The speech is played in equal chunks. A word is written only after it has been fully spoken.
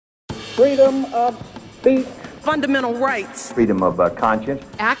freedom of speech, fundamental rights, freedom of conscience,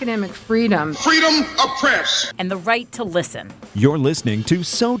 academic freedom, freedom of press, and the right to listen. You're listening to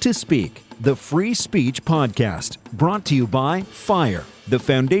So to Speak, the free speech podcast, brought to you by FIRE, the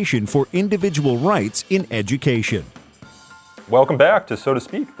Foundation for Individual Rights in Education. Welcome back to So to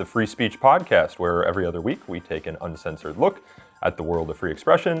Speak, the free speech podcast, where every other week we take an uncensored look at the world of free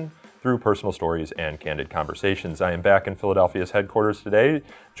expression through personal stories and candid conversations. I am back in Philadelphia's headquarters today,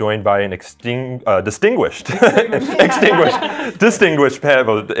 joined by an distinguished panel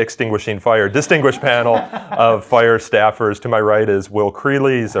of FIRE staffers. To my right is Will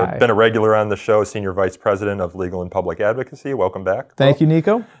Creeley. He's been a regular on the show, Senior Vice President of Legal and Public Advocacy. Welcome back. Thank you,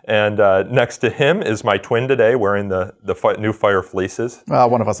 Nico. And next to him is my twin today, wearing the new FIRE fleeces.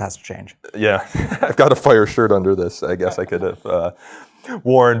 Well, one of us has to change. Yeah, I've got a FIRE shirt under this. I guess I could have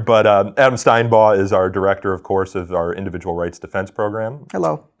worn. But Adam Steinbaugh is our director, of course, of our Individual Rights Defense Program.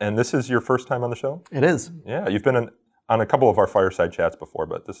 Hello. And this is your first time on the show? It is. Yeah, you've been on a couple of our fireside chats before,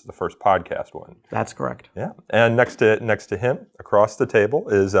 but this is the first podcast one. That's correct. Yeah. And next to him, across the table,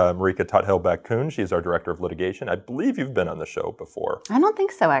 is Marika Tuthill-Bakun. She's our director of litigation. I believe you've been on the show before. I don't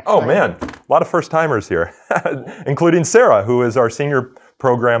think so, actually. Oh, man. A lot of first-timers here, including Sarah, who is our senior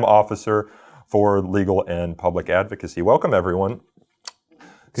program officer for legal and public advocacy. Welcome, everyone.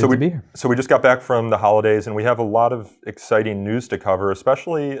 Good to be here. So we just got back from the holidays, and we have a lot of exciting news to cover,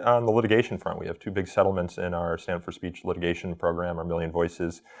 especially on the litigation front. We have two big settlements in our Stand for Speech litigation program, our Million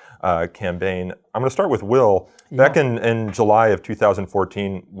Voices campaign. I'm going to start with Will. Yeah. Back in July of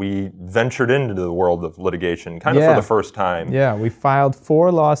 2014, we ventured into the world of litigation, kind of for the first time. Yeah, we filed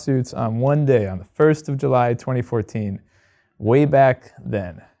 4 lawsuits on one day, on the 1st of July, 2014, way back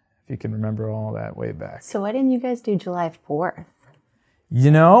then, if you can remember all that way back. So why didn't you guys do July 4th? You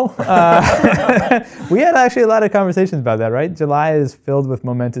know, we had actually a lot of conversations about that, right? July is filled with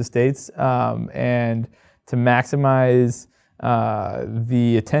momentous dates, and to maximize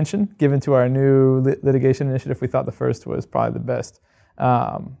the attention given to our new litigation initiative, we thought the first was probably the best.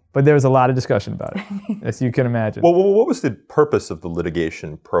 But there was a lot of discussion about it, as you can imagine. Well, what was the purpose of the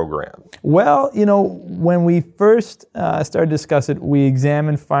litigation program? Well, you know, when we first started to discuss it, we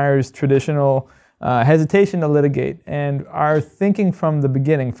examined FIRE's traditional hesitation to litigate. And our thinking from the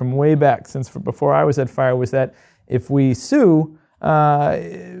beginning, from way back, since before I was at FIRE, was that if we sue,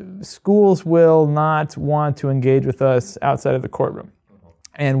 schools will not want to engage with us outside of the courtroom.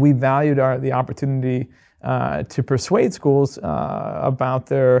 And we valued the opportunity to persuade schools about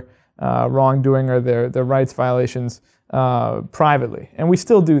their wrongdoing or their rights violations privately. And we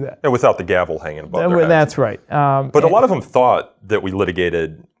still do that. Yeah, without the gavel hanging above their heads. That's right. But a lot of them thought that we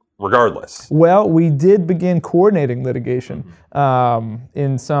litigated regardless. Well, we did begin coordinating litigation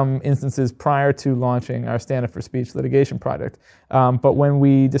in some instances prior to launching our Stand Up for Speech litigation project. But when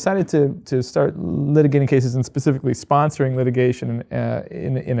we decided to start litigating cases and specifically sponsoring litigation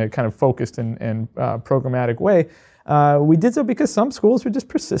in a kind of focused and programmatic way, we did so because some schools were just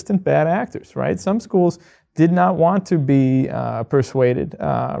persistent bad actors, right? Some schools did not want to be persuaded,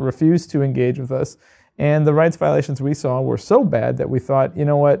 refused to engage with us. And the rights violations we saw were so bad that we thought, you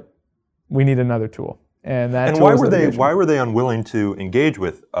know what, we need another tool. And why were they unwilling to engage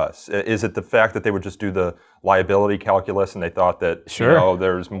with us? Is it the fact that they would just do the liability calculus and they thought that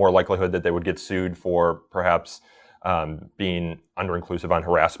there's more likelihood that they would get sued for perhaps being under-inclusive on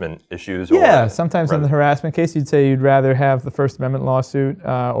harassment issues? Yeah, sometimes in the harassment case, you'd say you'd rather have the First Amendment lawsuit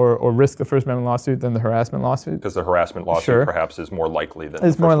or risk the First Amendment lawsuit than the harassment lawsuit. Because the harassment lawsuit perhaps is more likely than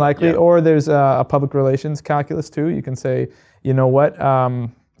it's more likely. Yeah. Or there's a public relations calculus too. You can say, you know what,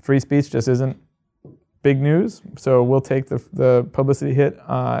 free speech just isn't big news, so we'll take the publicity hit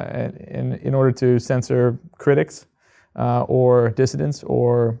in order to censor critics or dissidents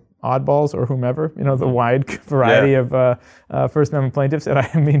or oddballs or whomever, you know, the wide variety of First Amendment plaintiffs. And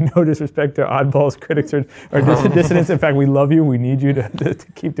I mean no disrespect to oddballs, critics, or dissidents. In fact, we love you. We need you to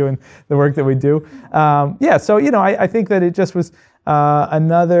keep doing the work that we do. So, you know, I think that it just was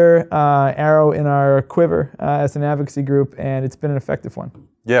another arrow in our quiver as an advocacy group, and it's been an effective one.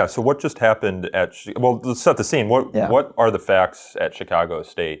 Yeah, so what just happened let's set the scene. What are the facts at Chicago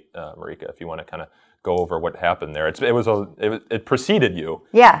State, Marika, if you want to kind of go over what happened there? It preceded you.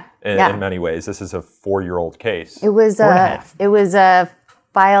 In many ways. This is a 4-year-old case. It was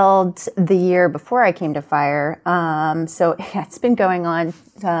filed the year before I came to FIRE. So it's been going on,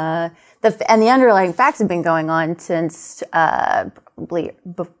 and the underlying facts have been going on since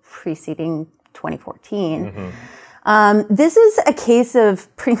preceding 2014. Mm-hmm. This is a case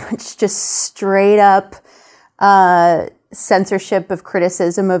of pretty much just straight up censorship of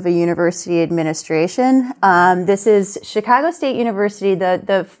criticism of a university administration. This is Chicago State University,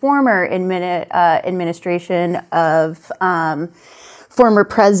 the former administration of former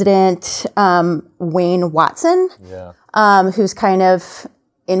President Wayne Watson, who's kind of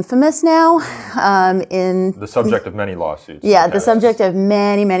infamous now. In the subject of many lawsuits. Yeah, the subject of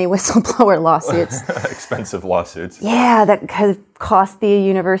many, many whistleblower lawsuits. Expensive lawsuits. Yeah, that have cost the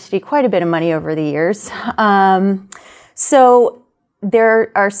university quite a bit of money over the years. So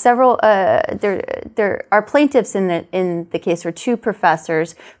there are several. There are plaintiffs in the case, or two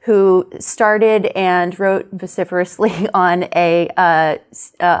professors who started and wrote vociferously on a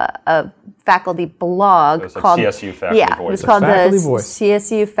faculty blog called CSU Faculty Voice. It was called the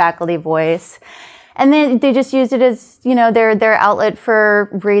CSU Faculty Voice. And then they just used it as, their outlet for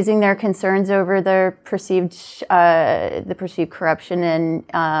raising their concerns over the perceived corruption and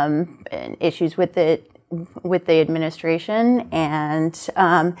issues with the administration. And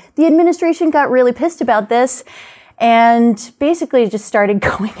the administration got really pissed about this and basically just started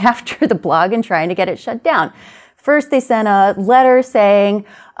going after the blog and trying to get it shut down. First, they sent a letter saying,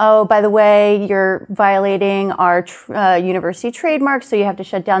 oh, by the way, you're violating our university trademark, so you have to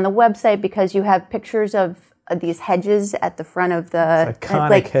shut down the website because you have pictures of these hedges at the front of the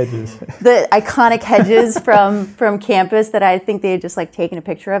hedges. The iconic hedges from campus that I think they had just taken a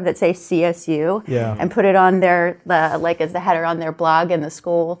picture of that say CSU and put it on their as the header on their blog, and the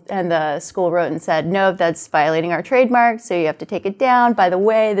school wrote and said, no, that's violating our trademark, so you have to take it down. By the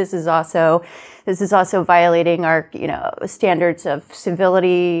way, this is also violating our standards of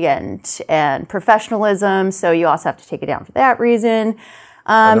civility and professionalism, so you also have to take it down for that reason.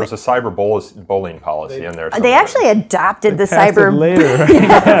 And there was a cyberbullying policy in there. They actually adopted the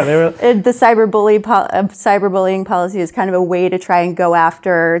cyberbullying policy as kind of a way to try and go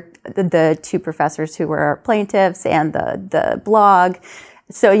after the two professors who were plaintiffs and the blog.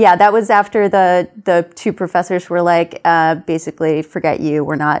 So yeah, that was after the two professors were basically, forget you,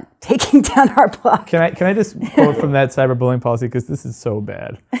 we're not taking down our blog. Can I just quote from that cyberbullying policy, because this is so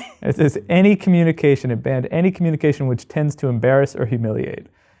bad. It says, it banned any communication which tends to embarrass or humiliate.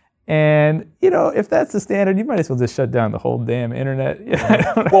 And, if that's the standard, you might as well just shut down the whole damn internet.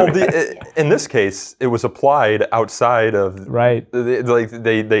 Well, in this case, it was applied outside of... Right.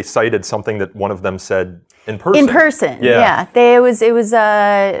 They cited something that one of them said in person. In person, yeah. It was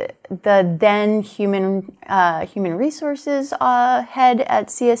the then human resources head at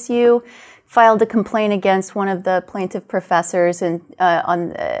CSU filed a complaint against one of the plaintiff professors and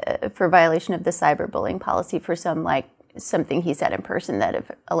for violation of the cyberbullying policy for something he said in person that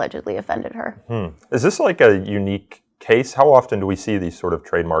allegedly offended her. Is this a unique case? How often do we see these sort of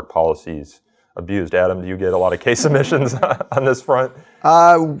trademark policies abused? Adam, do you get a lot of case submissions on this front?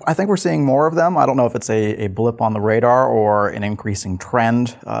 I think we're seeing more of them. I don't know if it's a blip on the radar or an increasing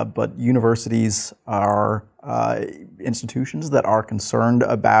trend, but universities are institutions that are concerned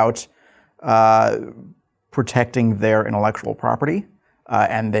about protecting their intellectual property.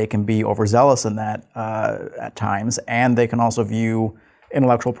 And they can be overzealous in that at times, and they can also view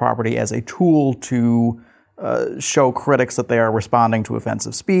intellectual property as a tool to show critics that they are responding to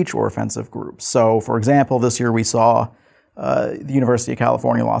offensive speech or offensive groups. So, for example, this year we saw the University of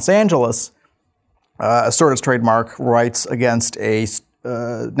California, Los Angeles assert its trademark rights against a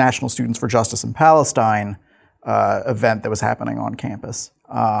National Students for Justice in Palestine event that was happening on campus.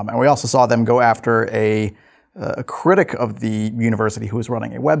 And we also saw them go after a critic of the university who was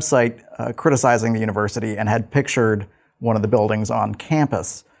running a website criticizing the university and had pictured one of the buildings on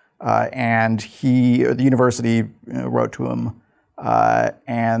campus. And the university wrote to him,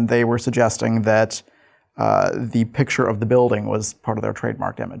 and they were suggesting that the picture of the building was part of their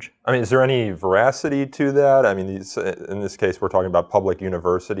trademarked image. I mean, is there any veracity to that? I mean, in this case, we're talking about public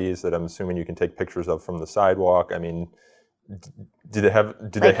universities that I'm assuming you can take pictures of from the sidewalk. I mean, do they have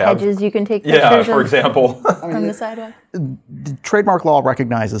hedges you can take pictures for example from the sidewalk? The trademark law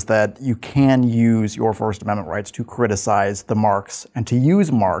recognizes that you can use your First Amendment rights to criticize the marks and to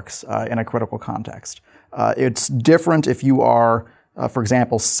use marks in a critical context. It's different if you are, for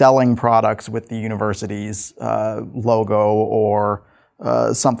example, selling products with the university's logo or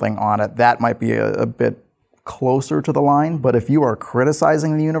something on it. That might be a bit closer to the line, but if you are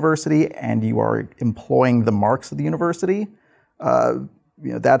criticizing the university and you are employing the marks of the university,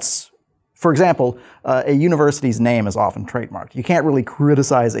 that's, for example, a university's name is often trademarked. You can't really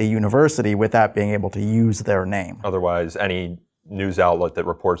criticize a university without being able to use their name. Otherwise, any news outlet that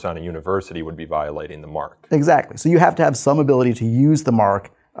reports on a university would be violating the mark. Exactly. So you have to have some ability to use the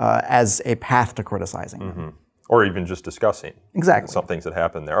mark as a path to criticizing them. Or even just discussing exactly some things that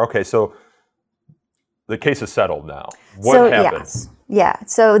happen there. Okay, so the case is settled now. What happened? Yes. Yeah.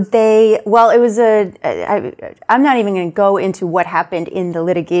 So it was I'm not even going to go into what happened in the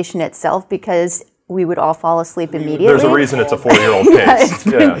litigation itself because we would all fall asleep immediately. There's a reason it's a 4-year-old case.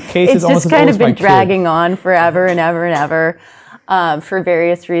 Case it's just kind of been dragging on forever and ever and ever. For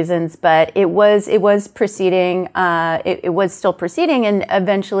various reasons, but it was proceeding. It was still proceeding, and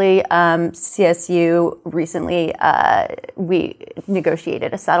eventually CSU recently we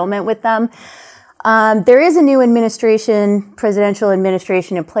negotiated a settlement with them. There is a new presidential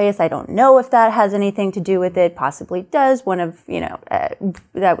administration in place. I don't know if that has anything to do with it. Possibly does.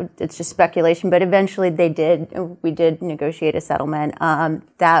 It's just speculation. But eventually, we did negotiate a settlement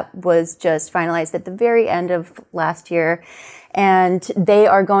that was just finalized at the very end of last year, and they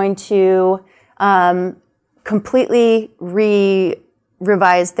are going to completely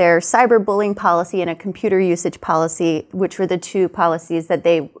revise their cyberbullying policy and a computer usage policy, which were the two policies that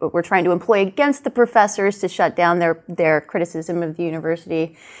they were trying to employ against the professors to shut down their criticism of the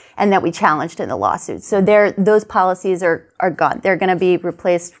university and that we challenged in the lawsuit. So those policies are gone. They're going to be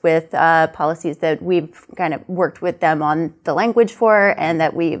replaced with policies that we've kind of worked with them on the language for and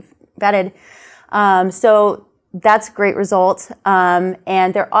that we've vetted. So that's a great result.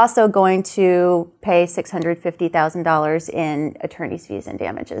 And they're also going to pay $650,000 in attorney's fees and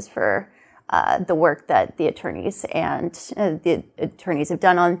damages for the work that the attorneys have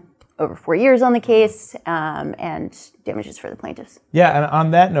done on over 4 years on the case, and damages for the plaintiffs. Yeah, and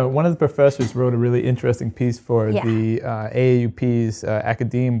on that note, one of the professors wrote a really interesting piece for the AAUP's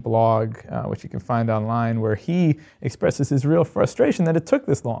Academe blog, which you can find online, where he expresses his real frustration that it took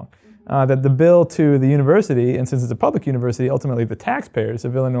this long. That the bill to the university, and since it's a public university, ultimately the taxpayers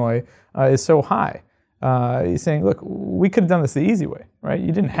of Illinois, is so high. He's saying, look, we could have done this the easy way, right?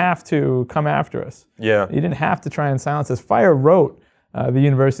 You didn't have to come after us. Yeah. You didn't have to try and silence us. FIRE wrote the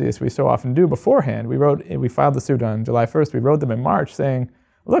university, as we so often do beforehand. We filed the suit on July 1st. We wrote them in March saying,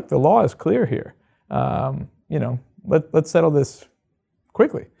 look, the law is clear here. Let's settle this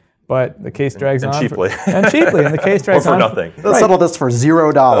quickly. But the case drags on. Cheaply. And the case drags or for on. nothing. Let's settle this for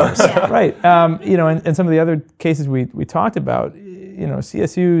 $0. Right. And some of the other cases we talked about,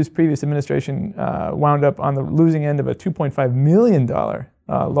 CSU's previous administration wound up on the losing end of a $2.5 million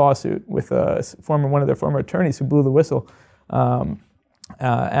lawsuit with one of their former attorneys who blew the whistle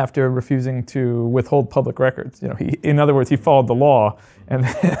after refusing to withhold public records. In other words, he followed the law and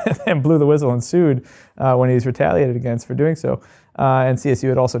then blew the whistle and sued when he was retaliated against for doing so. And CSU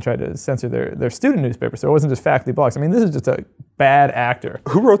had also tried to censor their student newspaper, so it wasn't just faculty blogs. I mean, this is just a bad actor.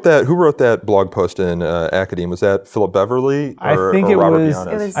 Who wrote that blog post in Academe? Was that Philip Beverly or Robert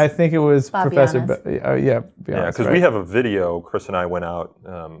Bianas? I think it was Professor. Yeah, because we have a video. Chris and I went out.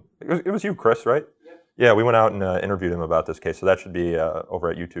 It was you, Chris, right? Yeah, we went out and interviewed him about this case, so that should be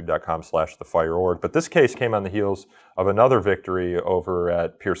over at youtube.com/thefireorg. But this case came on the heels of another victory over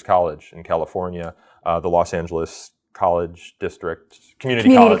at Pierce College in California, the Los Angeles College District,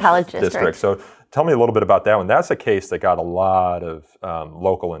 Community College District. So tell me a little bit about that one. That's a case that got a lot of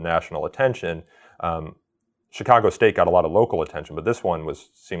local and national attention. Chicago State got a lot of local attention, but this one was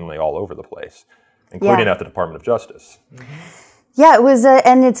seemingly all over the place, including at the Department of Justice. Mm-hmm. Yeah, it was,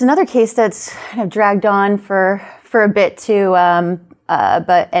 and it's another case that's kind of dragged on for a bit too, and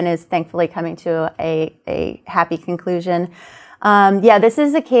is thankfully coming to a happy conclusion. This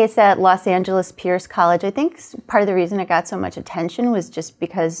is a case at Los Angeles Pierce College. I think part of the reason it got so much attention was just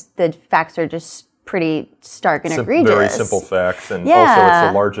because the facts are just pretty stark and egregious. Very simple facts, and also it's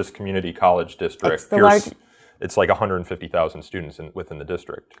the largest community college district. It's like 150,000 students within the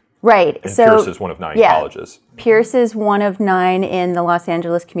district. Right. And Pierce is one of 9 colleges. Pierce is one of 9 in the Los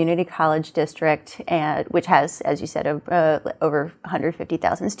Angeles Community College District, which has, as you said, over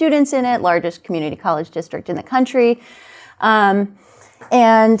 150,000 students in it, largest community college district in the country. And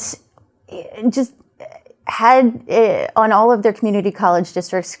just had on all of their community college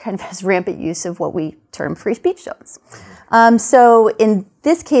districts kind of has rampant use of what we term free speech zones. So in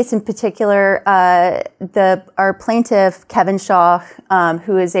this case in particular, our plaintiff, Kevin Shaw,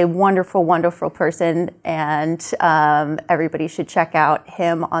 who is a wonderful, wonderful person, and everybody should check out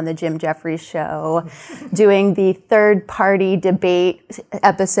him on the Jim Jeffries show, doing the third-party debate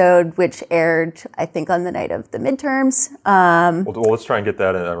episode, which aired, I think, on the night of the midterms. Well, let's try and get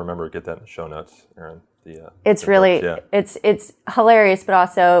that. I remember get that in the show notes, Erin. It's really, it's hilarious, but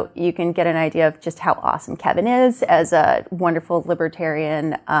also you can get an idea of just how awesome Kevin is as a wonderful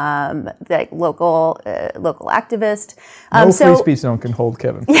libertarian, local activist. No free speech zone can hold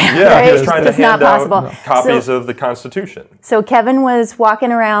Kevin. Yeah, he was trying to hand out copies of the Constitution. So Kevin was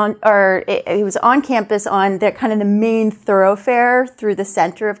walking around, he was on campus on the kind of the main thoroughfare through the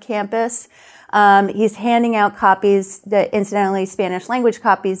center of campus. He's handing out copies, incidentally Spanish language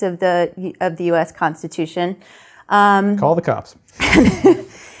copies of the U.S. Constitution. Call the cops.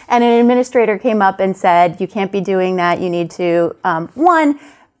 And an administrator came up and said, you can't be doing that. You need to, one,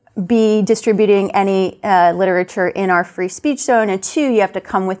 be distributing any literature in our free speech zone, and two, you have to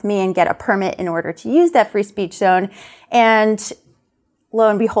come with me and get a permit in order to use that free speech zone. And lo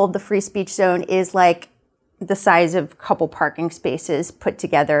and behold, the free speech zone is like the size of a couple parking spaces put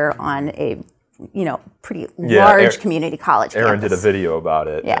together on a pretty large community college Aaron campus. did a video about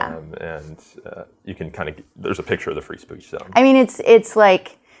it. Yeah. And you can kind of, there's a picture of the free speech zone. I mean, it's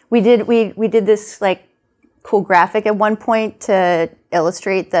like we did this like cool graphic at one point to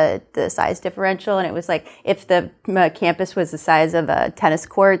illustrate the size differential, and it was like if the campus was the size of a tennis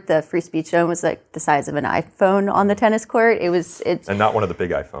court, the free speech zone was like the size of an iPhone on the tennis court. It's and not one of the big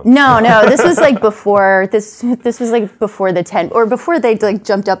iPhones. No, this was like before this was like before the 10 or before they like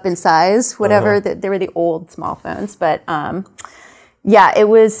jumped up in size, whatever. They were the old small phones, but yeah, it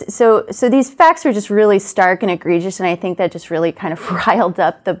was so these facts are just really stark and egregious, and I think that just really kind of riled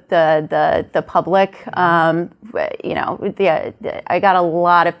up the public. I got a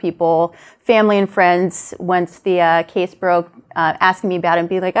lot of people, family and friends, once the case broke, asking me about it and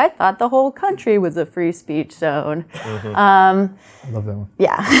being like, I thought the whole country was a free speech zone. I love that one.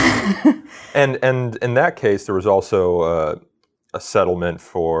 Yeah. And in that case, there was also a settlement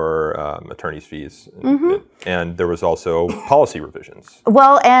for attorney's fees, and there was also policy revisions.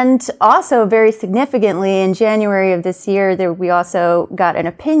 Well, and also very significantly, in January of this year, we also got an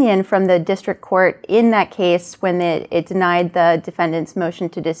opinion from the district court in that case when it denied the defendant's motion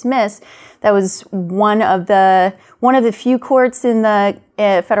to dismiss. That was one of the few courts in the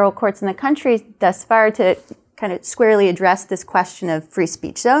federal courts in the country thus far to kind of squarely address this question of free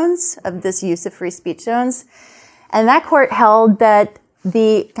speech zones, of this use of free speech zones. And that court held that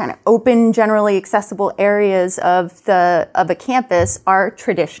the kind of open, generally accessible areas of a campus are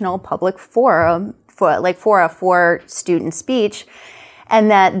traditional public forum for student speech,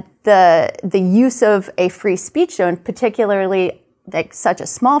 and that the use of a free speech zone, particularly like such a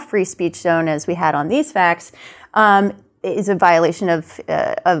small free speech zone as we had on these facts, is a violation of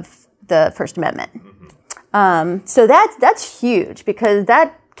the First Amendment. So that's huge, because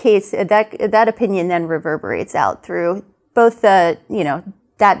that case, that opinion then reverberates out through both the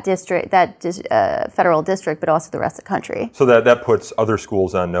that district, federal district, but also the rest of the country. So that puts other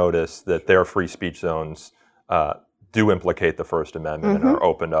schools on notice that their free speech zones do implicate the First Amendment and are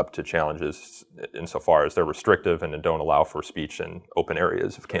opened up to challenges insofar as they're restrictive and don't allow for speech in open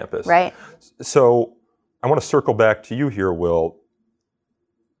areas of campus. Right. So I want to circle back to you here, Will.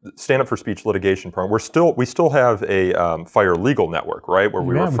 Stand Up for Speech litigation program. We still have a fire legal network, right, where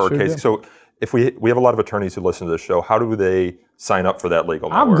we refer cases. So if we have a lot of attorneys who listen to this show, how do they sign up for that legal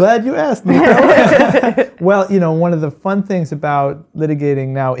network? I'm glad you asked me. Well, one of the fun things about litigating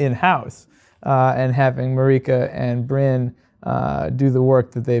now in-house and having Marika and Bryn do the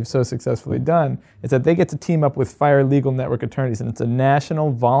work that they've so successfully done is that they get to team up with Fire Legal Network attorneys, and it's a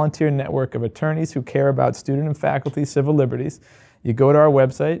national volunteer network of attorneys who care about student and faculty civil liberties. You go to our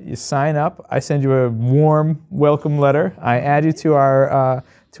website, you sign up, I send you a warm welcome letter, I add you to our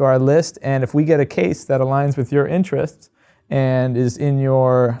list, and if we get a case that aligns with your interests and is in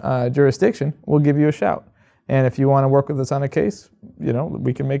your jurisdiction, we'll give you a shout. And if you want to work with us on a case,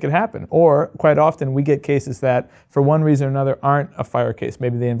 we can make it happen. Or quite often we get cases that for one reason or another aren't a fire case.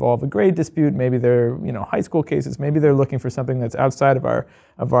 Maybe they involve a grade dispute, maybe they're high school cases, maybe they're looking for something that's outside of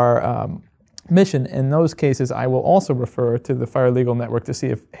our mission. In those cases, I will also refer to the Fire Legal Network to see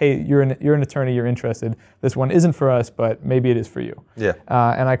if, hey, you're an attorney, you're interested. This one isn't for us, but maybe it is for you. Yeah.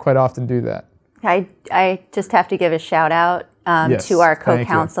 And I quite often do that. I just have to give a shout out Yes, to our thank you.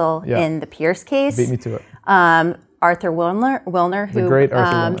 co-counsel Yeah. in the Pierce case. Beat me to it. Arthur Wilner, who The great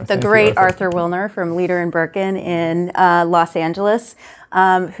Arthur Wilner. the Thank you, great Arthur. Arthur Wilner from Leader and Birkin in Los Angeles,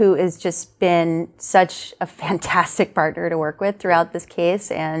 who has just been such a fantastic partner to work with throughout this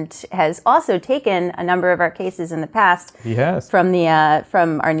case, and has also taken a number of our cases in the past. He has. From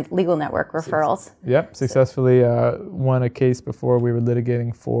our legal network referrals. Yep, successfully won a case before we were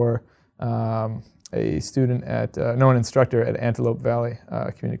litigating for an instructor at Antelope Valley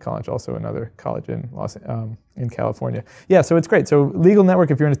Community College, also another college in California. Yeah, so it's great. So Legal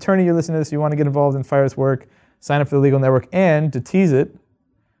Network, if you're an attorney, you're listening to this, you want to get involved in fire's work, sign up for the Legal Network. And to tease it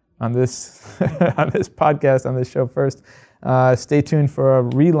on this on this podcast, on this show first, stay tuned for a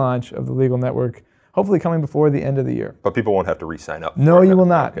relaunch of the Legal Network hopefully coming before the end of the year. But people won't have to re-sign up. No, you will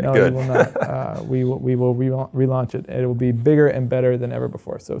not. Okay, no, good. you will not. We will relaunch it. It will be bigger and better than ever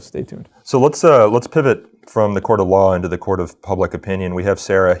before. So stay tuned. So let's pivot from the court of law into the court of public opinion. We have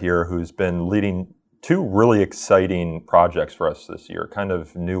Sarah here, who's been leading two really exciting projects for us this year, kind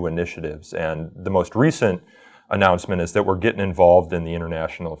of new initiatives. And the most recent announcement is that we're getting involved in the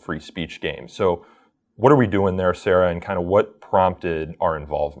International Free Speech Games. So what are we doing there, Sarah, and kind of what prompted our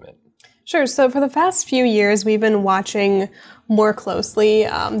involvement? Sure. So for the past few years, we've been watching more closely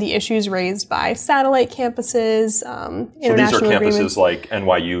the issues raised by satellite campuses, international So these are campuses agreements. like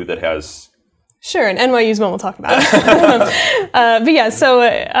NYU that has... Sure, and NYU's one we'll talk about. But yeah, so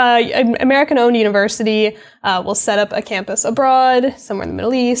an American-owned university will set up a campus abroad, somewhere in the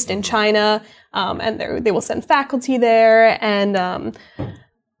Middle East, in China, and they will send faculty there. And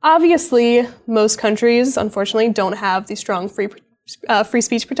obviously, most countries, unfortunately, don't have the strong free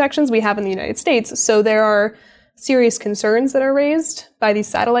speech protections we have in the United States. So there are serious concerns that are raised by these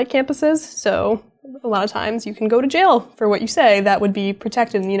satellite campuses. So a lot of times you can go to jail for what you say that would be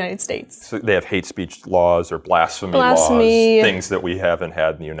protected in the United States. So they have hate speech laws or blasphemy laws, things that we haven't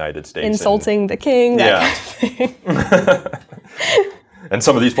had in the United States. Insulting the king, that kind of thing. And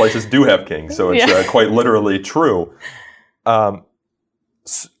some of these places do have kings, so it's quite literally true. Let's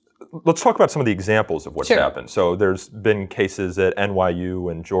talk about some of the examples of what's happened. So there's been cases at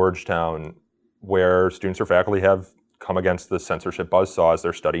NYU and Georgetown where students or faculty have come against the censorship buzzsaw as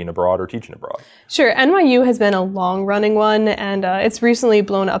they're studying abroad or teaching abroad. Sure. NYU has been a long-running one, and it's recently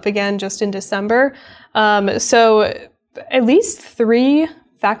blown up again just in December. So at least 3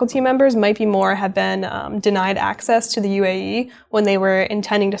 faculty members, might be more, have been denied access to the UAE when they were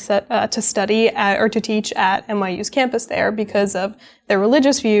intending to study at, or to teach at NYU's campus there because of their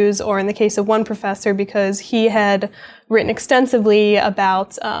religious views, or in the case of one professor, because he had written extensively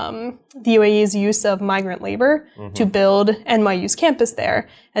about the UAE's use of migrant labor to build NYU's campus there.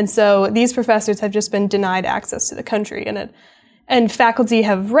 And so these professors have just been denied access to the country, and faculty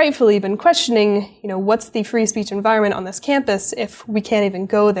have rightfully been questioning, what's the free speech environment on this campus if we can't even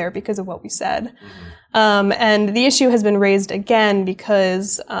go there because of what we said. And the issue has been raised again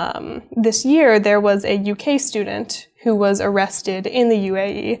because this year there was a UK student who was arrested in the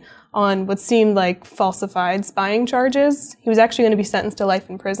UAE on what seemed like falsified spying charges. He was actually going to be sentenced to life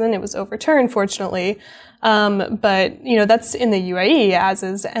in prison. It was overturned, fortunately. But, that's in the UAE, as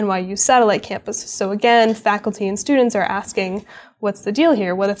is NYU's satellite campus. So again, faculty and students are asking, what's the deal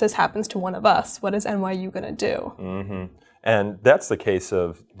here? What if this happens to one of us? What is NYU going to do? Mm-hmm. And that's the case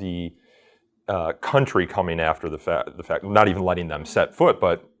of the country coming after the fact, not even letting them set foot.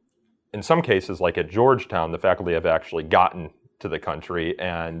 But in some cases, like at Georgetown, the faculty have actually gotten to the country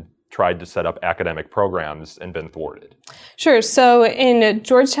and tried to set up academic programs and been thwarted. Sure. So in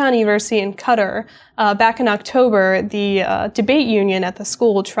Georgetown University in Qatar, back in October, the debate union at the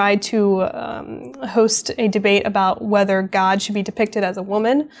school tried to host a debate about whether God should be depicted as a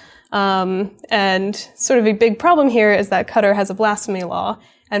woman. And sort of a big problem here is that Qatar has a blasphemy law,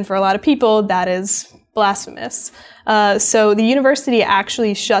 and for a lot of people, that is blasphemous. So the university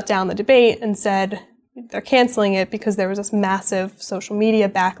actually shut down the debate and said, they're canceling it because there was this massive social media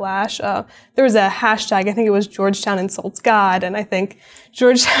backlash. There was a hashtag, I think it was Georgetown Insults God, and I think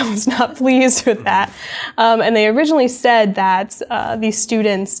Georgetown was not pleased with that. And they originally said that these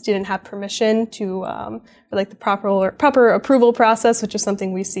students didn't have permission to, for like the proper approval process, which is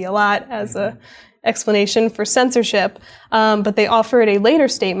something we see a lot as a explanation for censorship. But they offered a later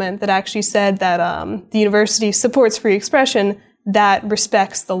statement that actually said that the university supports free expression that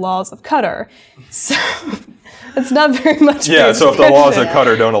respects the laws of Qatar. So it's not very much. Yeah, so if the laws of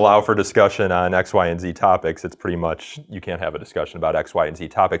Qatar don't allow for discussion on X, Y, and Z topics, it's pretty much, you can't have a discussion about X, Y, and Z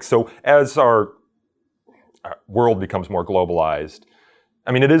topics. So as our world becomes more globalized,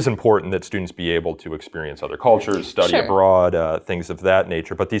 I mean, it is important that students be able to experience other cultures, study abroad, things of that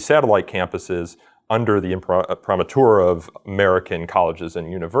nature. But these satellite campuses, under the imprimatur of American colleges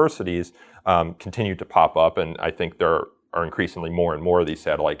and universities, continue to pop up, and I think there are increasingly more and more of these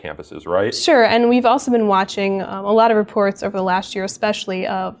satellite campuses, right? Sure, and we've also been watching a lot of reports over the last year, especially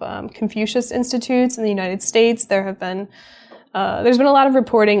of Confucius Institutes in the United States. There's been a lot of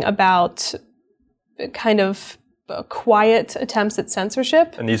reporting about kind of quiet attempts at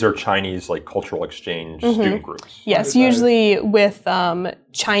censorship. And these are Chinese, like, cultural exchange student groups. Yes, usually with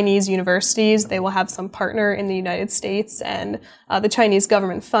Chinese universities. They will have some partner in the United States, and the Chinese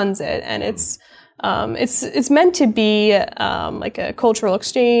government funds it, and it's meant to be like a cultural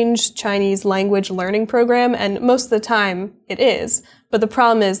exchange, Chinese language learning program, and most of the time it is. But the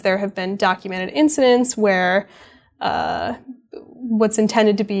problem is there have been documented incidents where what's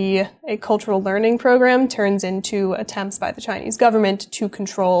intended to be a cultural learning program turns into attempts by the Chinese government to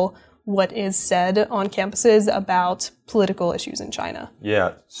control what is said on campuses about political issues in China.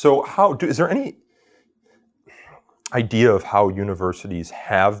 Yeah. So is there any idea of how universities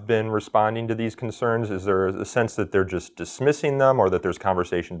have been responding to these concerns? Is there a sense that they're just dismissing them or that there's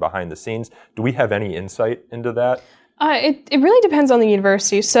conversation behind the scenes? Do we have any insight into that? It really depends on the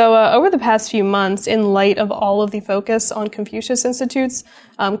university. So over the past few months, in light of all of the focus on Confucius Institutes,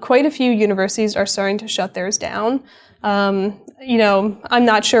 quite a few universities are starting to shut theirs down. I'm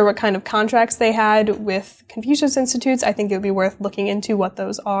not sure what kind of contracts they had with Confucius Institutes. I think it would be worth looking into what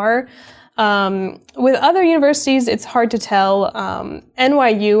those are. With other universities, it's hard to tell.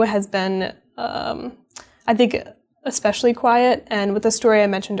 NYU has been, I think, especially quiet. And with the story I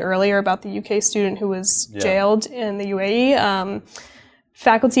mentioned earlier about the UK student who was jailed in the UAE,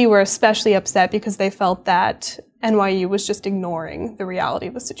 faculty were especially upset because they felt that NYU was just ignoring the reality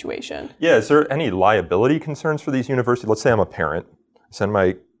of the situation. Yeah, is there any liability concerns for these universities? Let's say I'm a parent, send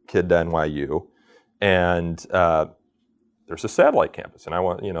my kid to NYU, and there's a satellite campus, and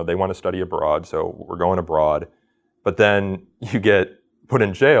they want to study abroad, so we're going abroad. But then you get put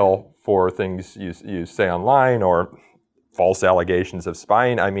in jail for things you say online or false allegations of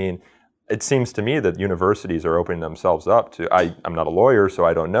spying. I mean, it seems to me that universities are opening themselves up to, I'm not a lawyer, so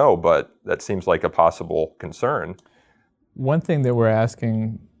I don't know, but that seems like a possible concern. One thing that we're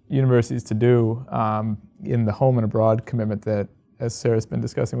asking universities to do in the home and abroad commitment that, as Sarah's been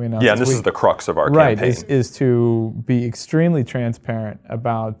discussing, we announced this is the crux of our campaign. Is to be extremely transparent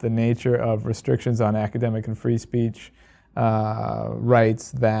about the nature of restrictions on academic and free speech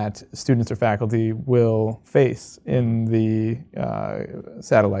rights that students or faculty will face in the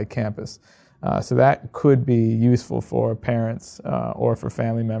satellite campus. So that could be useful for parents or for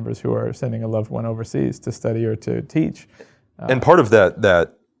family members who are sending a loved one overseas to study or to teach. And part of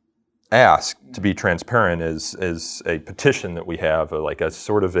that ask to be transparent is a petition that we have, like a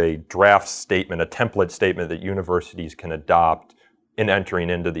sort of a draft statement, a template statement that universities can adopt in entering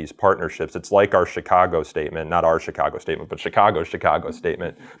into these partnerships. It's like our Chicago statement, not our Chicago statement, but Chicago's Chicago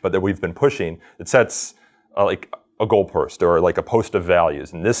statement, but that we've been pushing. It sets like a goalpost or like a post of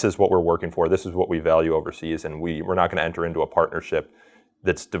values, and this is what we're working for, this is what we value overseas, and we're not going to enter into a partnership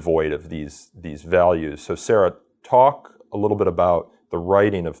that's devoid of these values. So Sarah, talk a little bit about the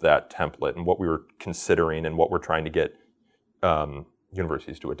writing of that template and what we were considering and what we're trying to get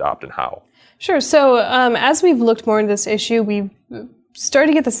universities to adopt and how. Sure. So as we've looked more into this issue, we've started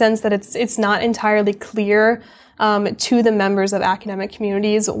to get the sense that it's not entirely clear to the members of academic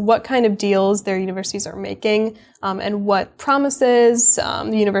communities what kind of deals their universities are making and what promises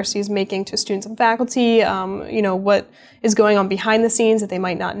the university is making to students and faculty, what is going on behind the scenes that they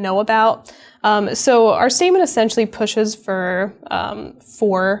might not know about. So our statement essentially pushes for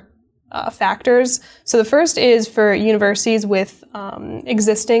four factors. So the first is for universities with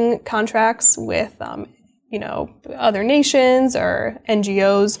existing contracts with other nations or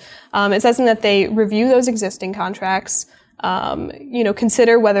NGOs. It's asking that they review those existing contracts,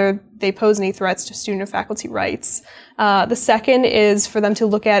 consider whether they pose any threats to student or faculty rights. The second is for them to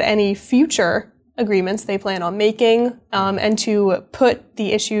look at any future agreements they plan on making, and to put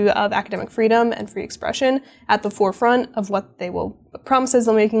the issue of academic freedom and free expression at the forefront of what promises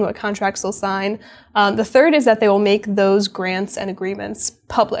they'll making, what contracts they'll sign. The third is that they will make those grants and agreements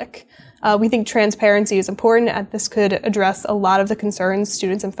public. We think transparency is important, and this could address a lot of the concerns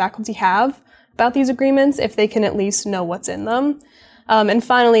students and faculty have about these agreements if they can at least know what's in them. And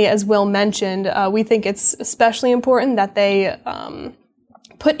finally, as Will mentioned, we think it's especially important that they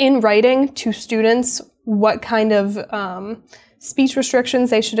put in writing to students what kind of speech restrictions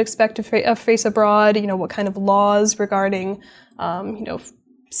they should expect to face abroad, what kind of laws regarding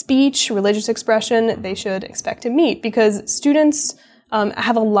speech, religious expression they should expect to meet, because students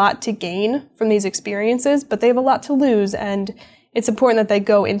have a lot to gain from these experiences, but they have a lot to lose, and it's important that they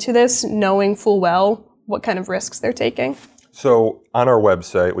go into this knowing full well what kind of risks they're taking. So on our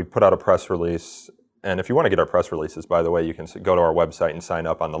website, we put out a press release, and if you want to get our press releases, by the way, you can go to our website and sign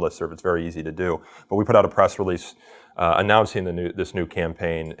up on the listserv. It's very easy to do. But we put out a press release announcing this new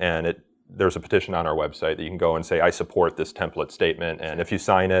campaign, and there's a petition on our website that you can go and say, I support this template statement, and if you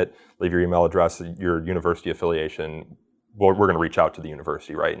sign it, leave your email address, your university affiliation, we're going to reach out to the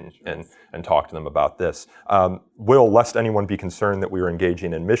university, right, and talk to them about this. Will, lest anyone be concerned that we are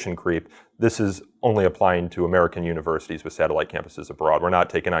engaging in mission creep, this is only applying to American universities with satellite campuses abroad. We're not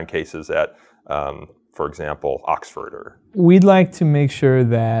taking on cases at, for example, Oxford. We'd like to make sure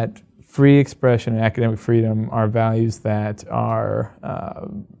that free expression and academic freedom are values that are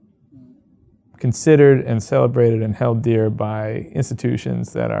considered and celebrated and held dear by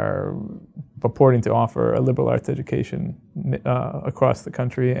institutions that are purporting to offer a liberal arts education across the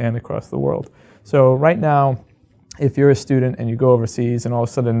country and across the world. So right now, if you're a student and you go overseas and all of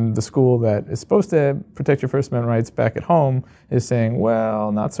a sudden the school that is supposed to protect your First Amendment rights back at home is saying,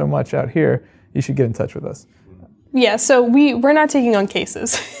 well, not so much out here, you should get in touch with us. Yeah, so we're not taking on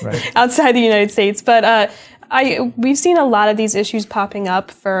cases Right. outside the United States, but we've seen a lot of these issues popping up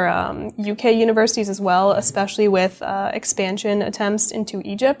for UK universities as well, especially with expansion attempts into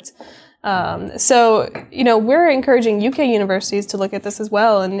Egypt. So, we're encouraging UK universities to look at this as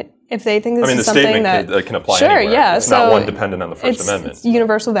well, and if they think this is something statement can apply sure, anywhere. yeah. It's so not one dependent on the First Amendment. It's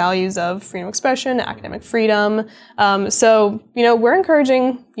universal values of freedom of expression, academic freedom. So, we're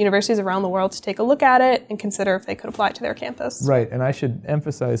encouraging universities around the world to take a look at it and consider if they could apply it to their campus. Right, and I should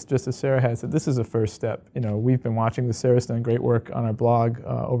emphasize, just as Sarah has, that this is a first step. We've been watching this. Sarah's done great work on our blog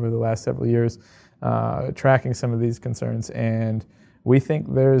over the last several years, tracking some of these concerns, and we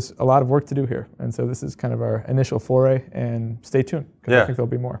think there's a lot of work to do here. And so this is kind of our initial foray, and stay tuned, because I think there'll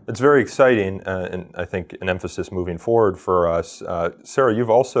be more. It's very exciting, and I think an emphasis moving forward for us. Sarah, you've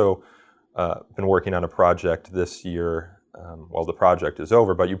also been working on a project this year. Well, the project is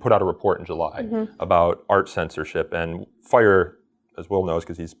over, but you put out a report in July about art censorship. And FIRE, as Will knows,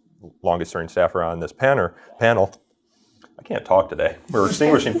 because he's longest serving staffer on this panel. I can't talk today. We were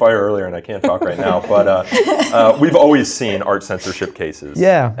extinguishing fire earlier, and I can't talk right now. But we've always seen art censorship cases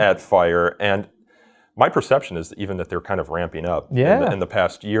at FIRE, and my perception is even that they're kind of ramping up in the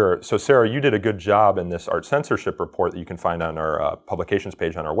past year. So, Sarah, you did a good job in this art censorship report that you can find on our publications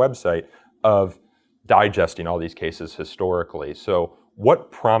page on our website of digesting all these cases historically. So,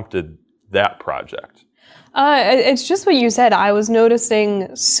 what prompted that project? It's just what you said. I was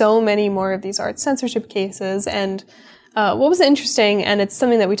noticing so many more of these art censorship cases, and what was interesting, and it's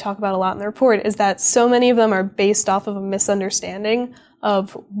something that we talk about a lot in the report, is that so many of them are based off of a misunderstanding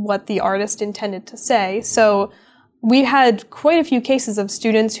of what the artist intended to say. So we had quite a few cases of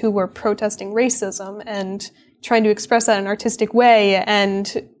students who were protesting racism and trying to express that in an artistic way,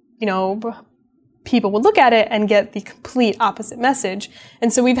 and, people would look at it and get the complete opposite message.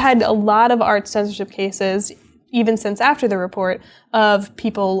 And so we've had a lot of art censorship cases, even since after the report, of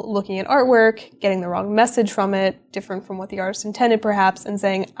people looking at artwork, getting the wrong message from it, different from what the artist intended perhaps, and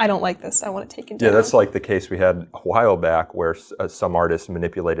saying, I don't like this, I want to take it down. Yeah, that's like the case we had a while back where some artists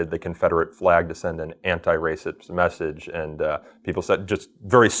manipulated the Confederate flag to send an anti-racist message, and people said, just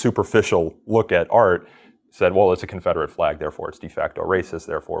very superficial look at art, said, well, it's a Confederate flag, therefore it's de facto racist,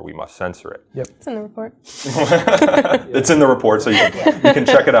 therefore we must censor it. Yep. It's in the report. It's in the report, so you can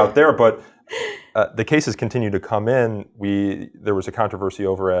check it out there. But the cases continue to come in. There was a controversy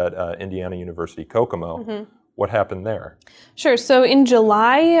over at Indiana University Kokomo. What happened there? Sure. So in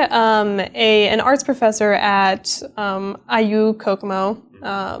July, an arts professor at IU Kokomo,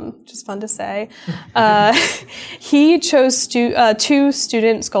 which is fun to say, he chose two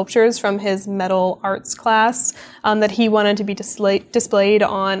student sculptures from his metal arts class that he wanted to be displayed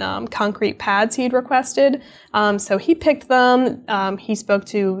on concrete pads he'd requested. So he picked them. He spoke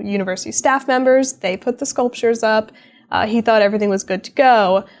to university staff members. They put the sculptures up. He thought everything was good to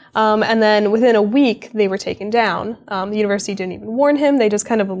go. And then within a week, they were taken down. The university didn't even warn him. They just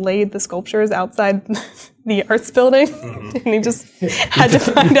kind of laid the sculptures outside the arts building. And he just had to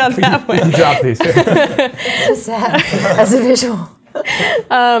find out that way. You dropped these. So sad as a visual.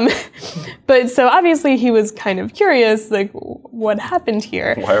 But so obviously he was kind of curious, like, what happened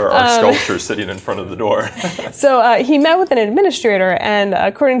here? Why are our sculptures sitting in front of the door? So he met with an administrator, and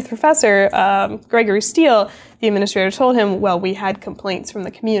according to the professor, Gregory Steele, the administrator told him, well, we had complaints from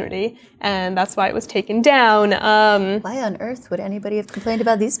the community, and that's why it was taken down. Why on earth would anybody have complained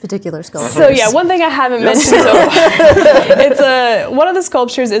about these particular sculptures? So yeah, one thing I haven't mentioned so far, it's one of the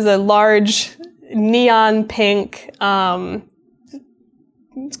sculptures is a large neon pink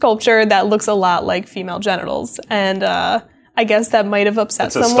sculpture that looks a lot like female genitals, and I guess that might have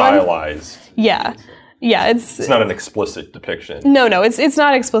upset someone. It's a stylized. Yeah, it's not an explicit depiction. No, it's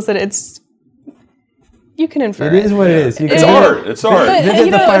not explicit. It's, you can infer it. It is what it is. It's art. It's art.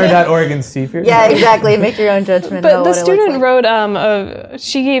 Visit the fire.org and see for yourself. Yeah, exactly. Make your own judgment. But the student wrote,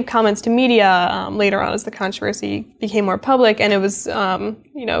 she gave comments to media later on as the controversy became more public, and it was,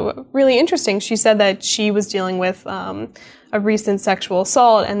 really interesting. She said that she was dealing with a recent sexual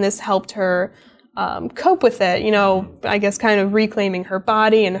assault, and this helped her cope with it, I guess kind of reclaiming her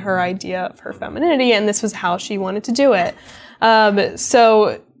body and her idea of her femininity, and this was how she wanted to do it.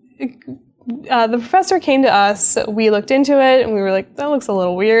 The professor came to us, we looked into it, and we were like, that looks a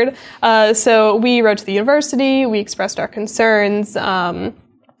little weird. So we wrote to the university, we expressed our concerns, and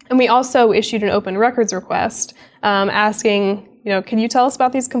And we also issued an open records request asking, can you tell us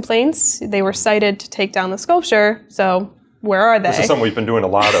about these complaints? They were cited to take down the sculpture, so where are they? This is something we've been doing a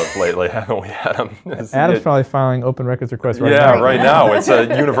lot of lately, haven't we, Adam? Adam's probably filing open records requests right now. Yeah, right now. It's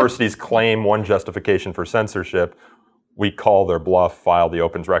universities claim one justification for censorship. We call their bluff, file the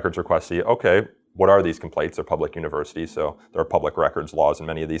open records request, see, okay, what are these complaints? They're public universities, so there are public records laws in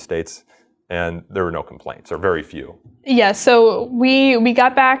many of these states, and there were no complaints, or very few. Yeah, so we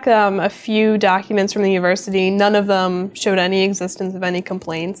got back a few documents from the university. None of them showed any existence of any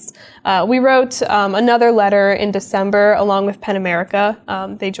complaints. We wrote another letter in December along with PEN America.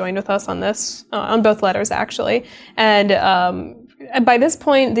 They joined with us on this, on both letters actually. And by this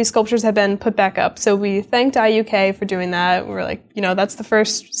point, these sculptures had been put back up. So we thanked IUK for doing that. We were like, that's the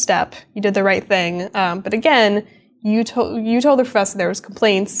first step. You did the right thing. But again, you told the professor there was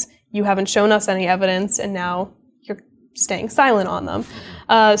complaints. You haven't shown us any evidence, and now you're staying silent on them.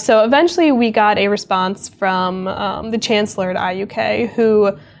 So eventually we got a response from the chancellor at IUK,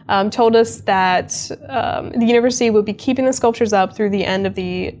 who told us that the university would be keeping the sculptures up through the end of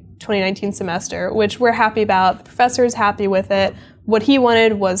the 2019 semester, which we're happy about. The professor is happy with it. What he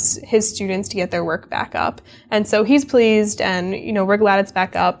wanted was his students to get their work back up. And so he's pleased, and we're glad it's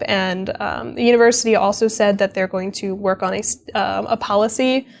back up. And the university also said that they're going to work on a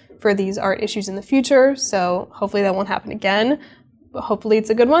policy for these art issues in the future, so hopefully that won't happen again. But hopefully it's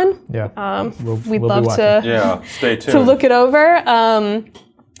a good one. Yeah, we'd love to stay tuned. to look it over.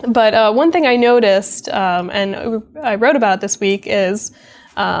 But one thing I noticed, and I wrote about it this week, is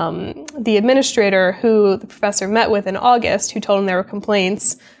the administrator who the professor met with in August, who told him there were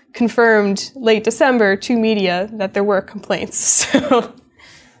complaints, confirmed late December to media that there were complaints.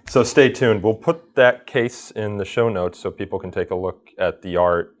 So stay tuned. We'll put that case in the show notes so people can take a look at the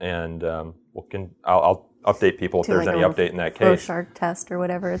art, and I'll update people if there's any update in that case. Rorschach test or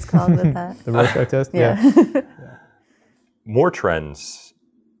whatever it's called with that. The Rorschach test? Yeah. More trends.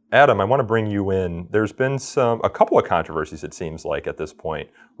 Adam, I want to bring you in. There's been a couple of controversies, it seems like, at this point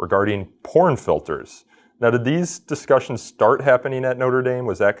regarding porn filters. Now, did these discussions start happening at Notre Dame?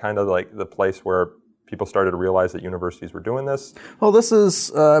 Was that kind of like the place where people started to realize that universities were doing this? Well, this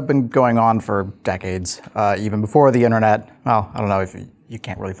has been going on for decades, even before the internet. Well, I don't know if you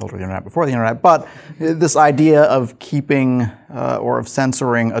can't really filter the internet before the internet, but this idea of keeping or of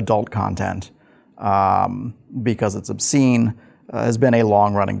censoring adult content because it's obscene has been a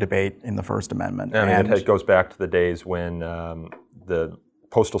long-running debate in the First Amendment. I mean, it goes back to the days when the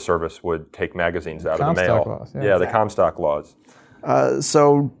Postal Service would take magazines out of the mail. Laws, the Comstock laws.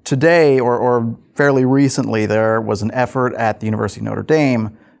 So today, or fairly recently, there was an effort at the University of Notre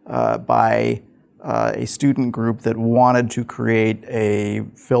Dame by a student group that wanted to create a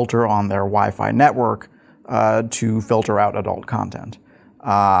filter on their Wi-Fi network to filter out adult content.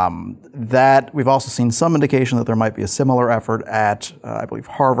 That we've also seen some indication that there might be a similar effort at, I believe,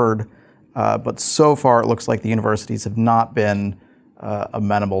 Harvard, but so far it looks like the universities have not been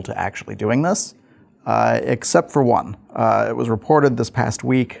amenable to actually doing this. Except for one. It was reported this past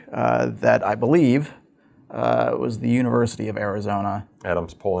week that I believe it was the University of Arizona.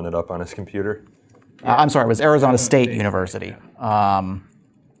 Adam's pulling it up on his computer. I'm sorry, it was Arizona State University,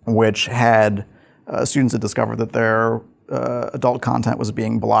 which had students had discovered that their adult content was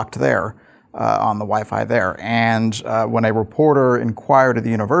being blocked there on the Wi-Fi there. And when a reporter inquired at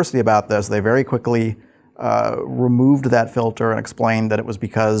the university about this, they very quickly removed that filter and explained that it was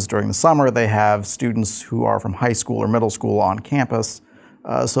because during the summer they have students who are from high school or middle school on campus,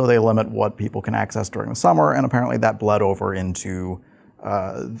 so they limit what people can access during the summer, and apparently that bled over into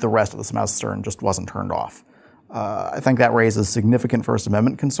the rest of the semester and just wasn't turned off. I think that raises significant First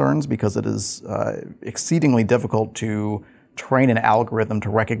Amendment concerns because it is exceedingly difficult to train an algorithm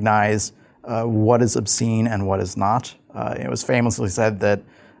to recognize what is obscene and what is not. It was famously said that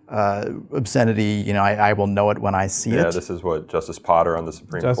obscenity, I will know it when I see it. Yeah, this is what Justice Potter on the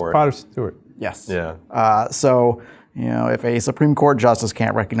Supreme Court. Justice Potter Stewart. Yes. Yeah. So, if a Supreme Court justice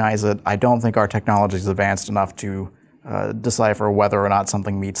can't recognize it, I don't think our technology is advanced enough to decipher whether or not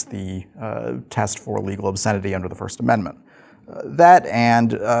something meets the test for legal obscenity under the First Amendment. That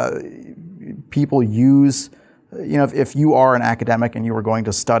and people use, if you are an academic and you are going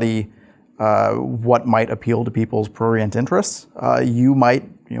to study what might appeal to people's prurient interests, you might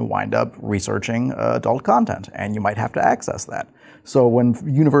wind up researching adult content, and you might have to access that. So when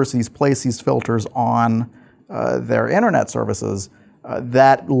universities place these filters on their internet services,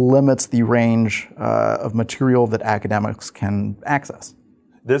 that limits the range of material that academics can access.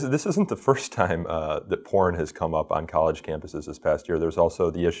 This isn't the first time that porn has come up on college campuses this past year. There's also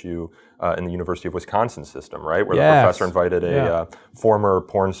the issue in the University of Wisconsin system, right, where the professor invited a former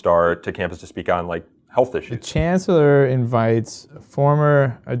porn star to campus to speak on like health issues. The chancellor invites a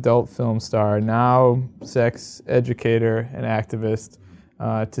former adult film star, now sex educator and activist,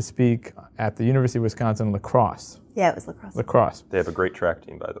 to speak at the University of Wisconsin lacrosse. Yeah, it was lacrosse. Lacrosse. They have a great track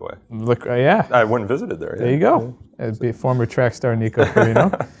team, by the way. Yeah. I went and visited there. There you go. It'd be former track star Nico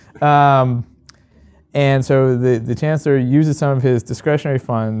Carino. And so the chancellor uses some of his discretionary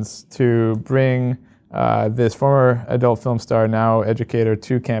funds to bring this former adult film star, now educator,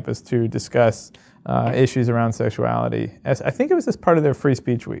 to campus to discuss issues around sexuality. I think it was as part of their Free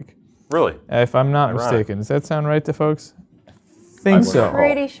Speech Week. Really? If I'm not mistaken. Does that sound right to folks? Think so.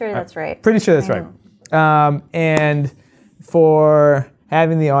 Pretty sure that's right. Pretty sure that's right. And for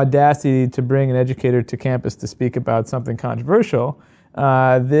having the audacity to bring an educator to campus to speak about something controversial,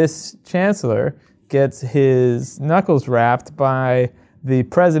 this chancellor gets his knuckles rapped by the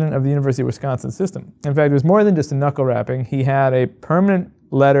president of the University of Wisconsin system. In fact, it was more than just a knuckle rapping. He had a permanent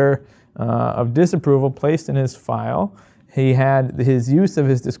letter of disapproval placed in his file. He had his use of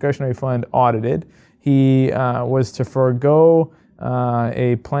his discretionary fund audited. He was to forego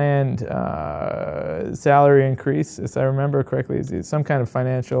a planned salary increase, if I remember correctly, some kind of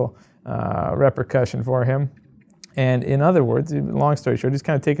financial repercussion for him. And in other words, long story short, he's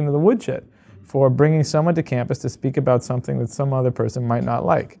kind of taken to the woodshed for bringing someone to campus to speak about something that some other person might not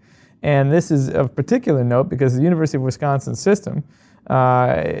like. And this is of particular note because the University of Wisconsin system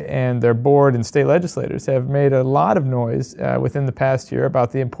and their board and state legislators have made a lot of noise within the past year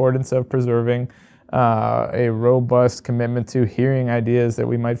about the importance of preserving a robust commitment to hearing ideas that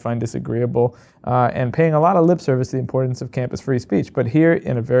we might find disagreeable and paying a lot of lip service to the importance of campus free speech. But here,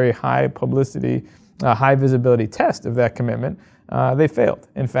 in a very high publicity, high visibility test of that commitment, they failed.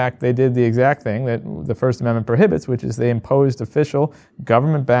 In fact, they did the exact thing that the First Amendment prohibits, which is they imposed official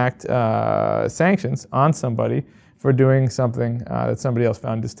government-backed sanctions on somebody for doing something that somebody else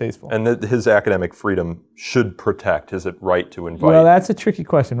found distasteful. And his academic freedom should protect his right to invite. Well, that's a tricky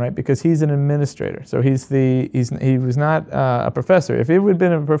question, right? Because he's an administrator, so he was not a professor. If it would have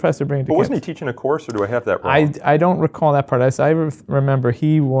been a professor bringing to campus. But wasn't he teaching a course, or do I have that wrong? I don't recall that part. I remember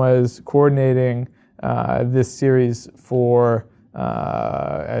he was coordinating this series for,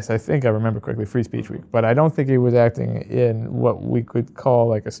 as I think I remember correctly, Free Speech Week. But I don't think he was acting in what we could call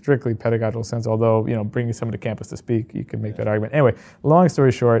like a strictly pedagogical sense, although, bringing someone to campus to speak, you can make that argument. Anyway, long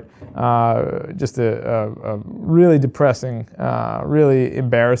story short, just a really depressing, really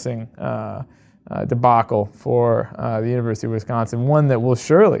embarrassing debacle for the University of Wisconsin, one that will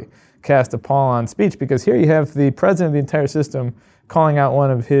surely cast a pall on speech, because here you have the president of the entire system calling out one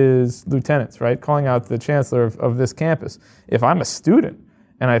of his lieutenants, right? Calling out the chancellor of this campus. If I'm a student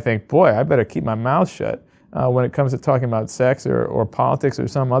and I think, boy, I better keep my mouth shut when it comes to talking about sex or politics or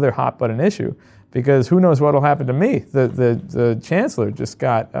some other hot-button issue, because who knows what will happen to me? The chancellor just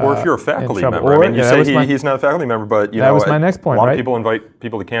got or if you're a faculty member. Or, I mean, you say he's not a faculty member, but that was my next point, a lot right? of people invite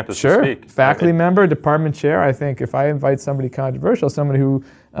people to campus to speak. Faculty member, department chair. I think if I invite somebody controversial, somebody who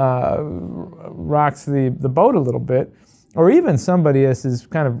rocks the boat a little bit, or even somebody, as is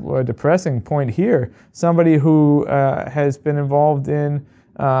kind of a depressing point here, somebody who has been involved in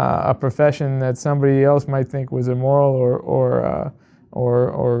a profession that somebody else might think was immoral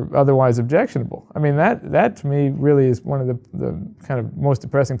or otherwise objectionable. I mean, that to me really is one of the kind of most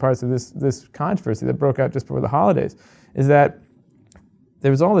depressing parts of this controversy that broke out just before the holidays, is that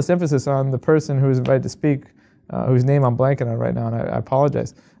there was all this emphasis on the person who was invited to speak, whose name I'm blanking on right now, and I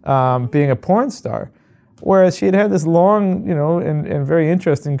apologize, being a porn star. Whereas she had this long, and very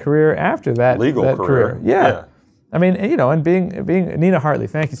interesting career after that. Legal career. Yeah. I mean, and being Nina Hartley.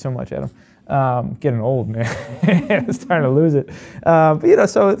 Thank you so much, Adam. Getting old, man. I'm starting to lose it. But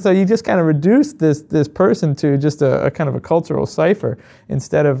so you just kind of reduce this person to just a kind of a cultural cipher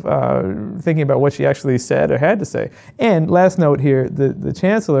instead of thinking about what she actually said or had to say. And last note here, the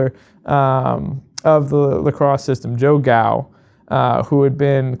chancellor of the lacrosse system, Joe Gow, who had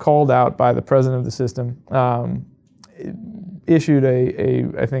been called out by the president of the system, issued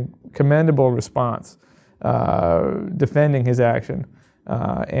I think, commendable response defending his action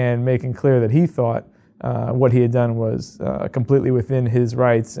and making clear that he thought what he had done was completely within his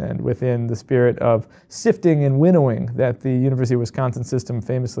rights and within the spirit of sifting and winnowing that the University of Wisconsin system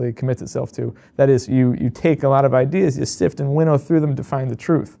famously commits itself to. That is, you take a lot of ideas, you sift and winnow through them to find the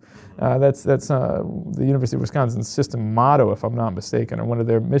truth. That's the University of Wisconsin system motto, if I'm not mistaken, or one of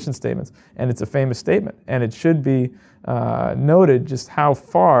their mission statements. And it's a famous statement. And it should be noted just how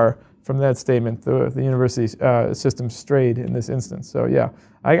far from that statement, the university system strayed in this instance. So yeah,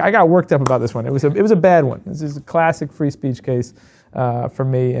 I got worked up about this one. It was a bad one. This is a classic free speech case for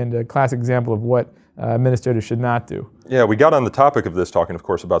me, and a classic example of what administrators should not do. Yeah, we got on the topic of this talking, of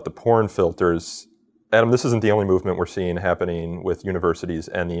course, about the porn filters. Adam, this isn't the only movement we're seeing happening with universities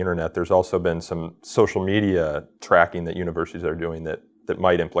and the internet. There's also been some social media tracking that universities are doing that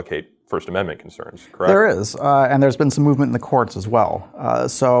might implicate First Amendment concerns, correct? There is, and there's been some movement in the courts as well.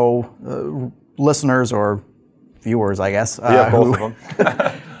 So listeners or viewers, I guess. Yeah, both of them.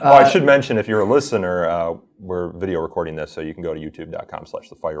 Oh, I should mention, if you're a listener, we're video recording this, so you can go to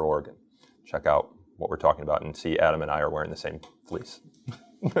youtube.com/thefireorg and check out what we're talking about and see Adam and I are wearing the same fleece.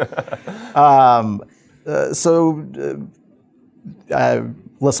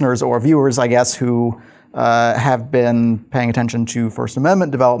 Listeners or viewers, I guess, who have been paying attention to First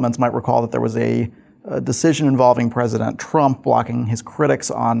Amendment developments might recall that there was a decision involving President Trump blocking his critics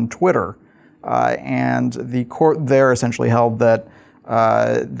on Twitter. And the court there essentially held that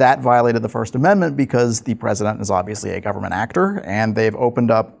that violated the First Amendment because the president is obviously a government actor, and they've opened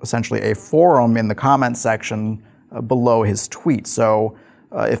up essentially a forum in the comment section below his tweet. So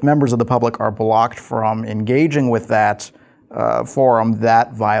if members of the public are blocked from engaging with that forum,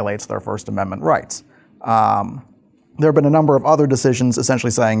 that violates their First Amendment rights. There have been a number of other decisions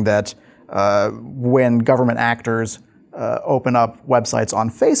essentially saying that when government actors open up websites on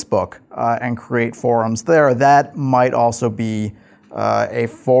Facebook and create forums there, that might also be a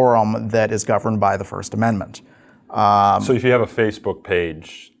forum that is governed by the First Amendment. So if you have a Facebook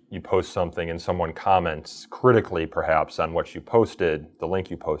page, you post something and someone comments critically perhaps on what you posted, the link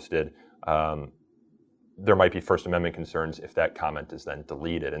you posted, there might be First Amendment concerns if that comment is then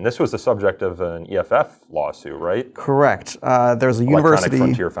deleted. And this was the subject of an EFF lawsuit, right? Correct. There's a Electronic university,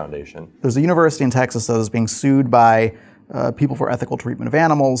 Frontier Foundation. There's a university in Texas that is being sued by People for Ethical Treatment of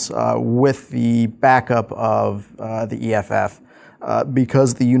Animals with the backup of the EFF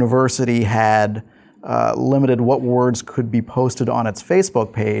because the university had limited what words could be posted on its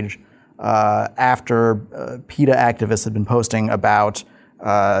Facebook page after PETA activists had been posting about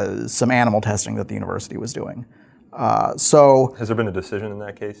some animal testing that the university was doing. So has there been a decision in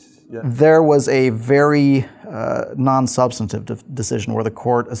that case yet? There was a very non-substantive decision where the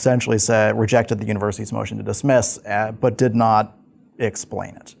court essentially rejected the university's motion to dismiss, but did not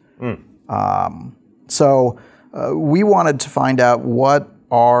explain it. So we wanted to find out, what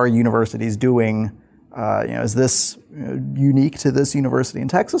are universities doing? Is this unique to this university in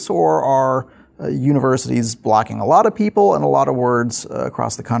Texas, or are universities blocking a lot of people and a lot of words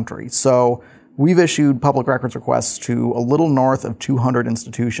across the country? So we've issued public records requests to a little north of 200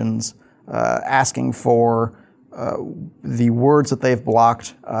 institutions asking for the words that they've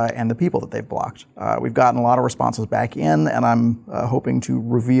blocked and the people that they've blocked. We've gotten a lot of responses back in, and I'm hoping to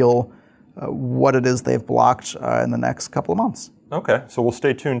reveal what it is they've blocked in the next couple of months. Okay, so we'll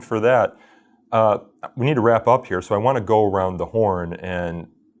stay tuned for that. We need to wrap up here, so I want to go around the horn and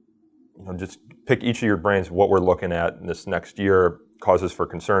just pick each of your brains what we're looking at in this next year, causes for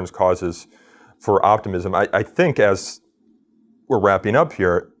concerns, causes for optimism. I think as we're wrapping up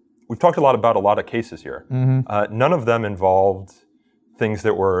here, we've talked about a lot of cases here. None of them involved things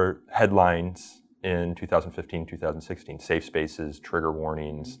that were headlines in 2015, 2016, safe spaces, trigger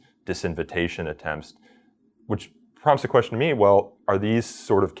warnings, disinvitation attempts, which prompts the question to me, well, are these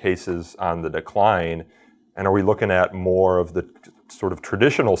sort of cases on the decline, and are we looking at more of the sort of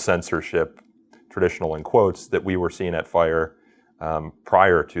traditional censorship, traditional in quotes, that we were seeing at FIRE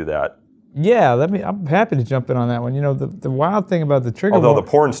prior to that? Yeah, I'm happy to jump in on that one. The wild thing about the trigger Although war, the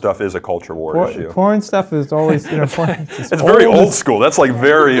porn stuff is a culture war issue. Porn stuff is always, it's very old school. That's like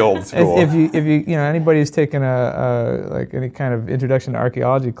very old school. If you anybody who's taken like any kind of introduction to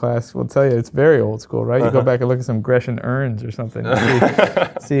archaeology class will tell you it's very old school, right? You go back and look at some Grecian urns or something,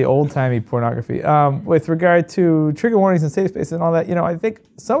 see old-timey pornography. With regard to trigger warnings and safe spaces and all that, I think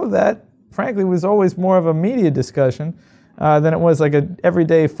some of that, frankly, was always more of a media discussion than it was like an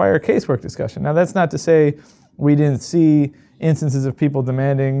everyday FIRE casework discussion. Now, that's not to say we didn't see instances of people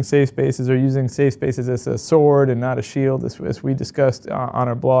demanding safe spaces or using safe spaces as a sword and not a shield, as we discussed on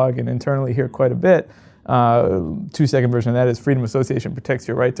our blog and internally here quite a bit. 2-second version of that is freedom of association protects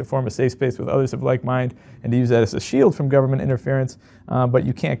your right to form a safe space with others of like mind and to use that as a shield from government interference. But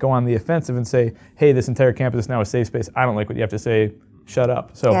you can't go on the offensive and say, hey, this entire campus is now a safe space. I don't like what you have to say. Shut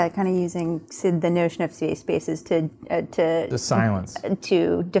up. So yeah, kind of using the notion of safe spaces to silence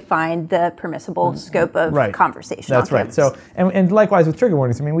to define the permissible scope of conversation. That's right. So and likewise with trigger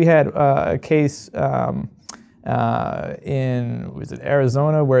warnings. I mean, we had a case in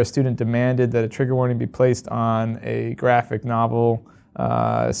Arizona where a student demanded that a trigger warning be placed on a graphic novel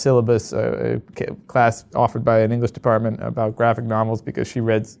syllabus, a class offered by an English department about graphic novels because she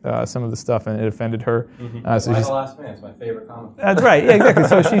read some of the stuff and it offended her. So the Last Man is my favorite comic. That's right, yeah,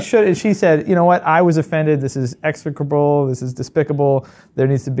 exactly. So she said, you know what, I was offended, this is execrable, this is despicable, there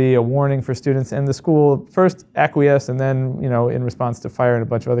needs to be a warning for students. And the school first acquiesced and then, in response to fire and a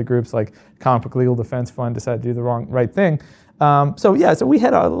bunch of other groups like Comic Book Legal Defense Fund decided to do the right thing. So we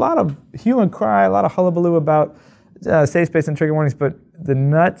had a lot of hue and cry, a lot of hullabaloo about safe space and trigger warnings, but the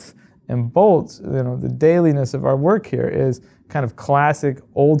nuts and bolts, the dailiness of our work here is kind of classic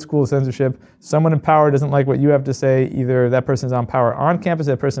old school censorship. Someone in power doesn't like what you have to say. Either that person is on power on campus,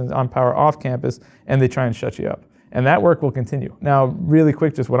 that person is on power off campus, and they try and shut you up. And that work will continue. Now, really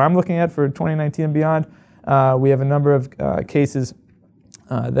quick, just what I'm looking at for 2019 and beyond, we have a number of cases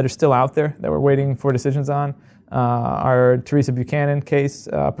that are still out there that we're waiting for decisions on. Our Teresa Buchanan case,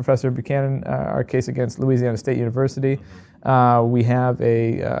 Professor Buchanan, our case against Louisiana State University. We have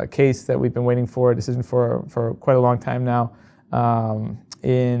a case that we've been waiting for a decision for quite a long time now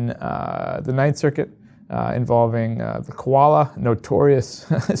in the Ninth Circuit involving the Koala, notorious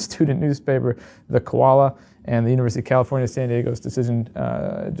student newspaper, the Koala, and the University of California, San Diego's decision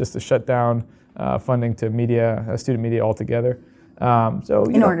just to shut down funding to student media altogether.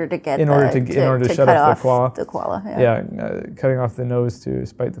 In order to shut off the Koala. Cutting off the nose to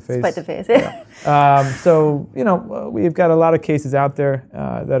spite the face. We've got a lot of cases out there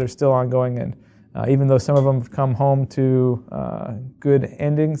that are still ongoing, and even though some of them have come home to good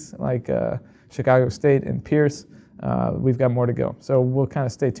endings, like Chicago State and Pierce, we've got more to go. So we'll kind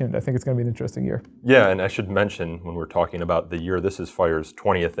of stay tuned. I think it's going to be an interesting year. Yeah, and I should mention when we're talking about the year, this is FIRE's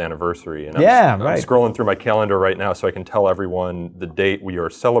 20th anniversary. And I'm scrolling through my calendar right now so I can tell everyone the date we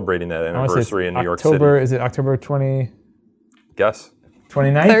are celebrating that anniversary in New York City. Is it October 20? Guess.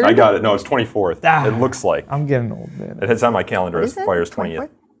 29th? I got it. No, it's 24th. It looks like. I'm getting old, man. It's on my calendar as FIRE's 20th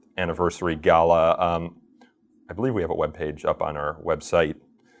anniversary gala. I believe we have a webpage up on our website.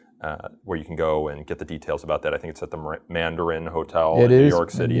 Where you can go and get the details about that. I think it's at the Mandarin Hotel in New York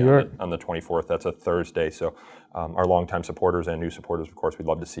City on the 24th. That's a Thursday. So our longtime supporters and new supporters, of course, we'd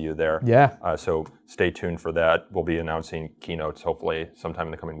love to see you there. Yeah. So stay tuned for that. We'll be announcing keynotes hopefully sometime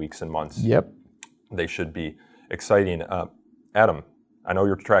in the coming weeks and months. Yep. They should be exciting. Adam, I know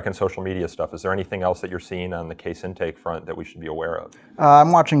you're tracking social media stuff. Is there anything else that you're seeing on the case intake front that we should be aware of?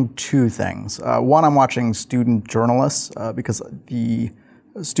 I'm watching two things. One, I'm watching student journalists because the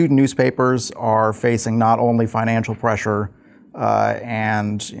student newspapers are facing not only financial pressure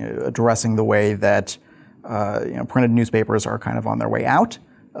and addressing the way that printed newspapers are kind of on their way out,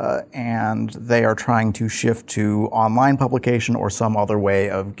 and they are trying to shift to online publication or some other way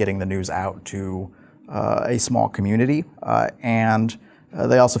of getting the news out to a small community. And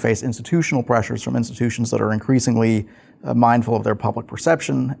they also face institutional pressures from institutions that are increasingly mindful of their public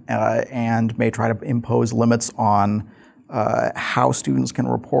perception and may try to impose limits on how students can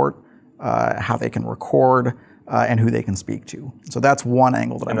report, how they can record, and who they can speak to. So that's one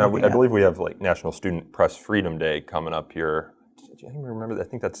angle that I'm looking at. I believe we have National Student Press Freedom Day coming up here. Do you remember that? I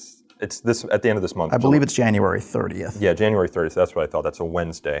think it's this at the end of this month. I believe it's January 30th. Yeah, January 30th. That's what I thought. That's a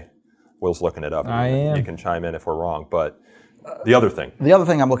Wednesday. Will's looking it up. I am. You can chime in if we're wrong. But the other thing. The other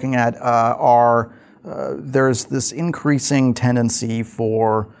thing I'm looking at there's this increasing tendency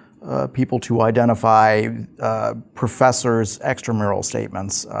for people to identify professors' extramural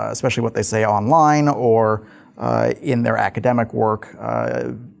statements, especially what they say online or in their academic work,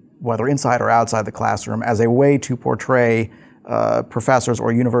 whether inside or outside the classroom, as a way to portray professors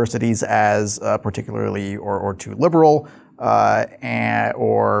or universities as particularly or too liberal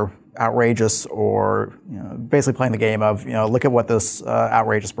or outrageous, or basically playing the game of look at what this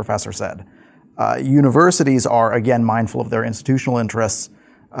outrageous professor said. Universities are again mindful of their institutional interests.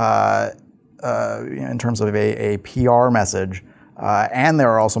 In terms of a PR message, and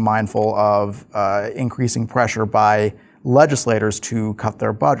they're also mindful of increasing pressure by legislators to cut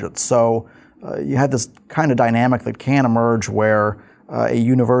their budgets. So you had this kind of dynamic that can emerge where a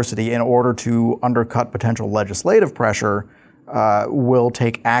university, in order to undercut potential legislative pressure, will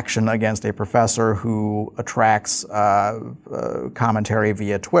take action against a professor who attracts commentary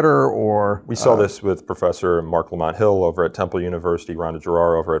via Twitter or... We saw this with Professor Mark Lamont Hill over at Temple University, Rhonda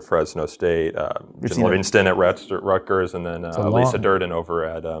Giroir over at Fresno State, Jim Livingston at Rutgers, and then Lisa Durden over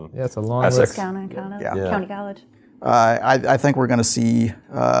at it's a long Essex. County College. I think we're going to see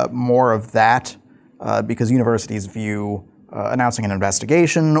more of that because universities view announcing an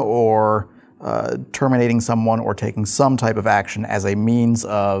investigation or terminating someone or taking some type of action as a means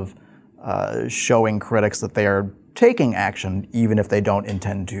of showing critics that they are taking action, even if they don't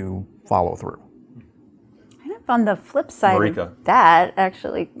intend to follow through. I have on the flip side Marika. of that,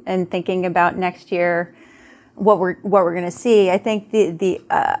 actually, and thinking about next year, what we're going to see, I think the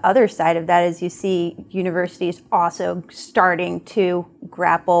other side of that is you see universities also starting to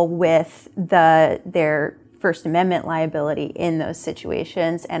grapple with their First Amendment liability in those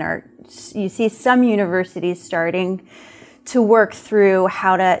situations, and you see some universities starting to work through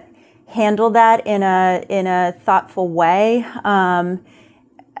how to handle that in a thoughtful way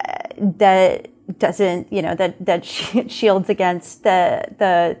that doesn't, that shields against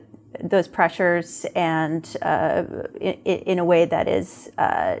those pressures and in a way that is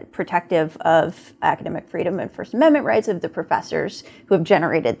protective of academic freedom and First Amendment rights of the professors who have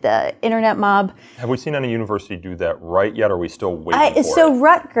generated the internet mob. Have we seen any university do that right yet, or are we still waiting for it?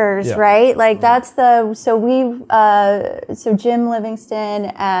 Rutgers, right? Like that's so Jim Livingston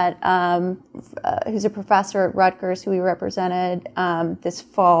who's a professor at Rutgers who we represented this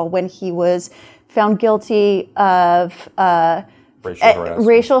fall when he was found guilty of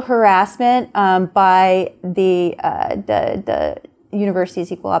racial harassment by the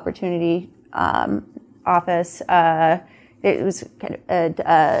university's equal opportunity office. It was kind of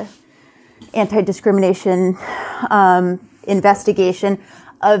a anti-discrimination investigation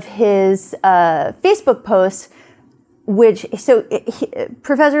of his Facebook posts.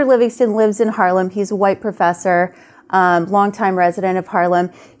 Professor Livingston lives in Harlem. He's a white professor. Longtime resident of Harlem.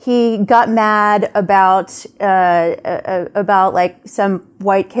 He got mad about like some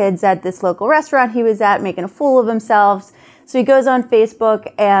white kids at this local restaurant he was at making a fool of themselves. So he goes on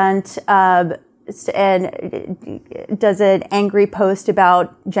Facebook and does an angry post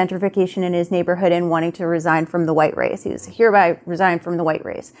about gentrification in his neighborhood and wanting to resign from the white race. He was hereby resigned from the white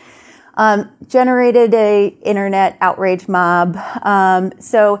race. Generated a internet outrage mob.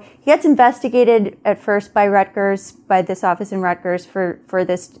 So he gets investigated at first by Rutgers, by this office in Rutgers for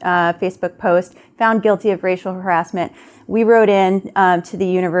this Facebook post, found guilty of racial harassment. We wrote in to the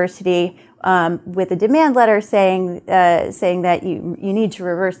university with a demand letter saying that you need to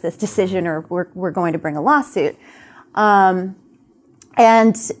reverse this decision or we're going to bring a lawsuit.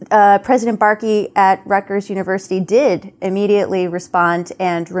 And President Barkey at Rutgers University did immediately respond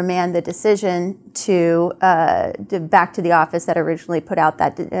and remand the decision to back to the office that originally put out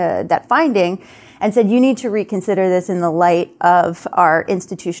that finding, and said you need to reconsider this in the light of our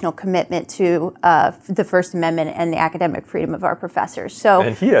institutional commitment to the First Amendment and the academic freedom of our professors.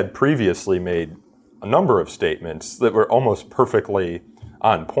 And he had previously made a number of statements that were almost perfectly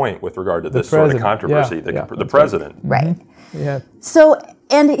on point with regard to this sort of controversy. The president, right? Yeah. So,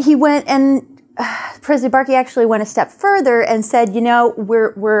 and he went, and President Barkey actually went a step further and said,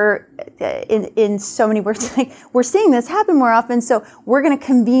 we're in so many words, like, we're seeing this happen more often, so we're going to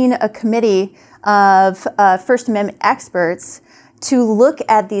convene a committee of First Amendment experts to look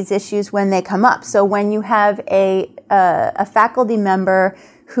at these issues when they come up. So when you have a faculty member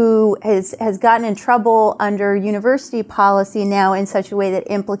who has gotten in trouble under university policy now in such a way that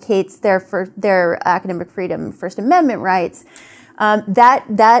implicates their academic freedom and First Amendment rights,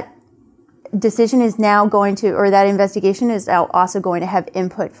 that decision is now going to, or that investigation is now also going to have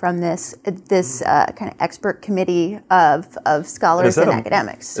input from this kind of expert committee of scholars and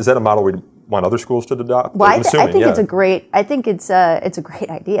academics. Is that a model we'd want other schools to adopt? Well, I think it's a great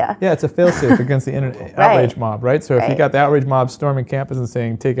idea. Yeah, it's a failsafe against the internet outrage mob, right? So if you got the outrage mob storming campus and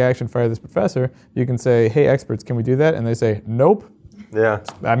saying, take action, fire this professor, you can say, hey, experts, can we do that? And they say, nope. Yeah.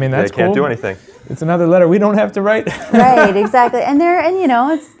 I mean, that's they can't cool. do anything. It's another letter we don't have to write. Right, exactly. And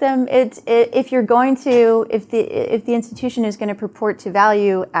it's them. If you're going to, if the institution is going to purport to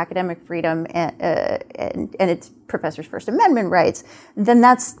value academic freedom and its professors' First Amendment rights, then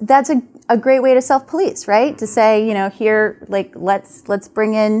that's a great way to self-police, right? To say, here, like, let's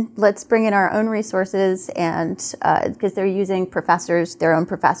bring in our own resources, and because they're using their own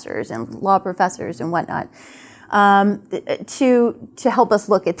professors and law professors and whatnot. To help us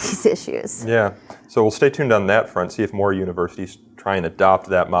look at these issues. Yeah, so we'll stay tuned on that front, see if more universities try and adopt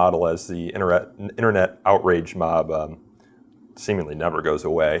that model as the internet outrage mob seemingly never goes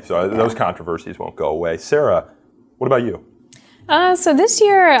away. So those controversies won't go away. Sarah, what about you? So this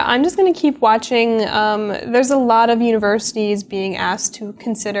year, I'm just going to keep watching. There's a lot of universities being asked to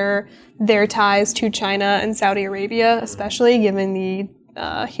consider their ties to China and Saudi Arabia, especially given the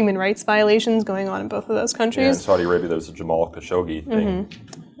human rights violations going on in both of those countries. Yeah, in Saudi Arabia, there's a Jamal Khashoggi thing.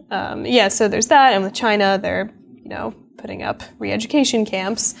 Mm-hmm. So there's that, and with China, they're putting up re-education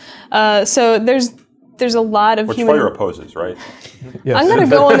camps. So there's a lot of Which Fire opposes, right? Yes. I'm going to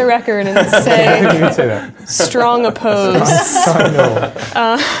go on the record and say, you can say that. strong oppose.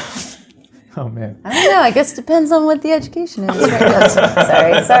 Oh, man. I don't know. I guess it depends on what the education is.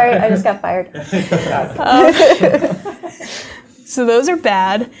 Sorry, I just got fired. So those are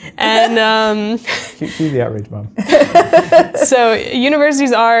bad. And Cue the outrage, Mom. so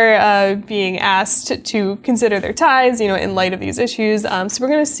universities are being asked to consider their ties, in light of these issues. So we're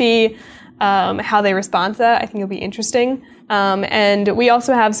going to see how they respond to that. I think it'll be interesting. And we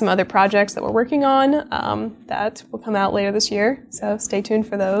also have some other projects that we're working on that will come out later this year. So stay tuned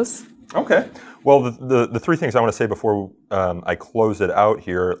for those. Okay. Well, the three things I want to say before I close it out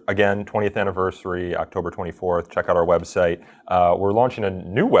here. Again, 20th anniversary, October 24th. Check out our website. We're launching a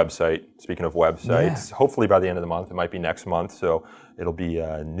new website, speaking of websites, hopefully by the end of the month. It might be next month. So it'll be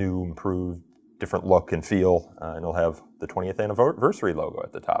a new, improved, different look and feel. And it'll have the 20th anniversary logo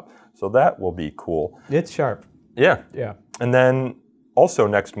at the top. So that will be cool. It's sharp. Yeah. Yeah. And then also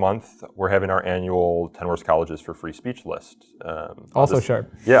next month, we're having our annual 10 Worst Colleges for Free Speech list. Sharp.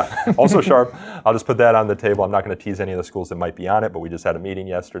 Yeah, also sharp. I'll just put that on the table. I'm not going to tease any of the schools that might be on it, but we just had a meeting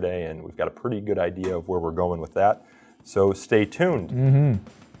yesterday, and we've got a pretty good idea of where we're going with that. So stay tuned. Mm-hmm.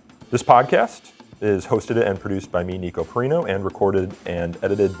 This podcast is hosted and produced by me, Nico Perino, and recorded and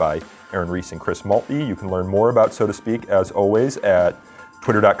edited by Aaron Reese and Chris Maltby. You can learn more about So to Speak, as always, at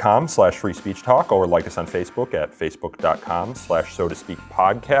twitter.com/freespeechtalk, or like us on Facebook at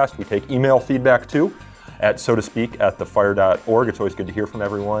facebook.com/so-to-speak-podcast. We take email feedback too at so-to-speak@thefire.org. It's always good to hear from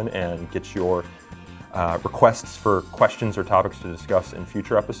everyone and get your requests for questions or topics to discuss in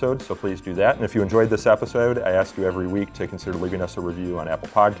future episodes, so please do that. And if you enjoyed this episode, I ask you every week to consider leaving us a review on Apple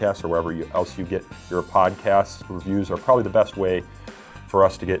Podcasts or wherever else you get your podcasts. Reviews are probably the best way for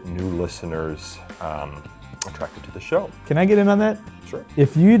us to get new listeners attracted to the show. Can I get in on that? Sure.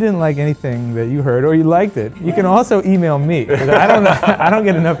 If you didn't like anything that you heard or you liked it, you can also email me. I don't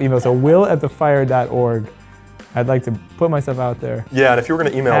get enough emails. So will@thefire.org. I'd like to put myself out there. Yeah, and if you were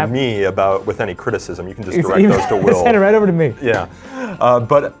going to email me with any criticism, you can just direct those to Will. Send it right over to me. Yeah.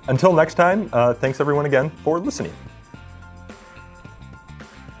 But until next time, thanks everyone again for listening.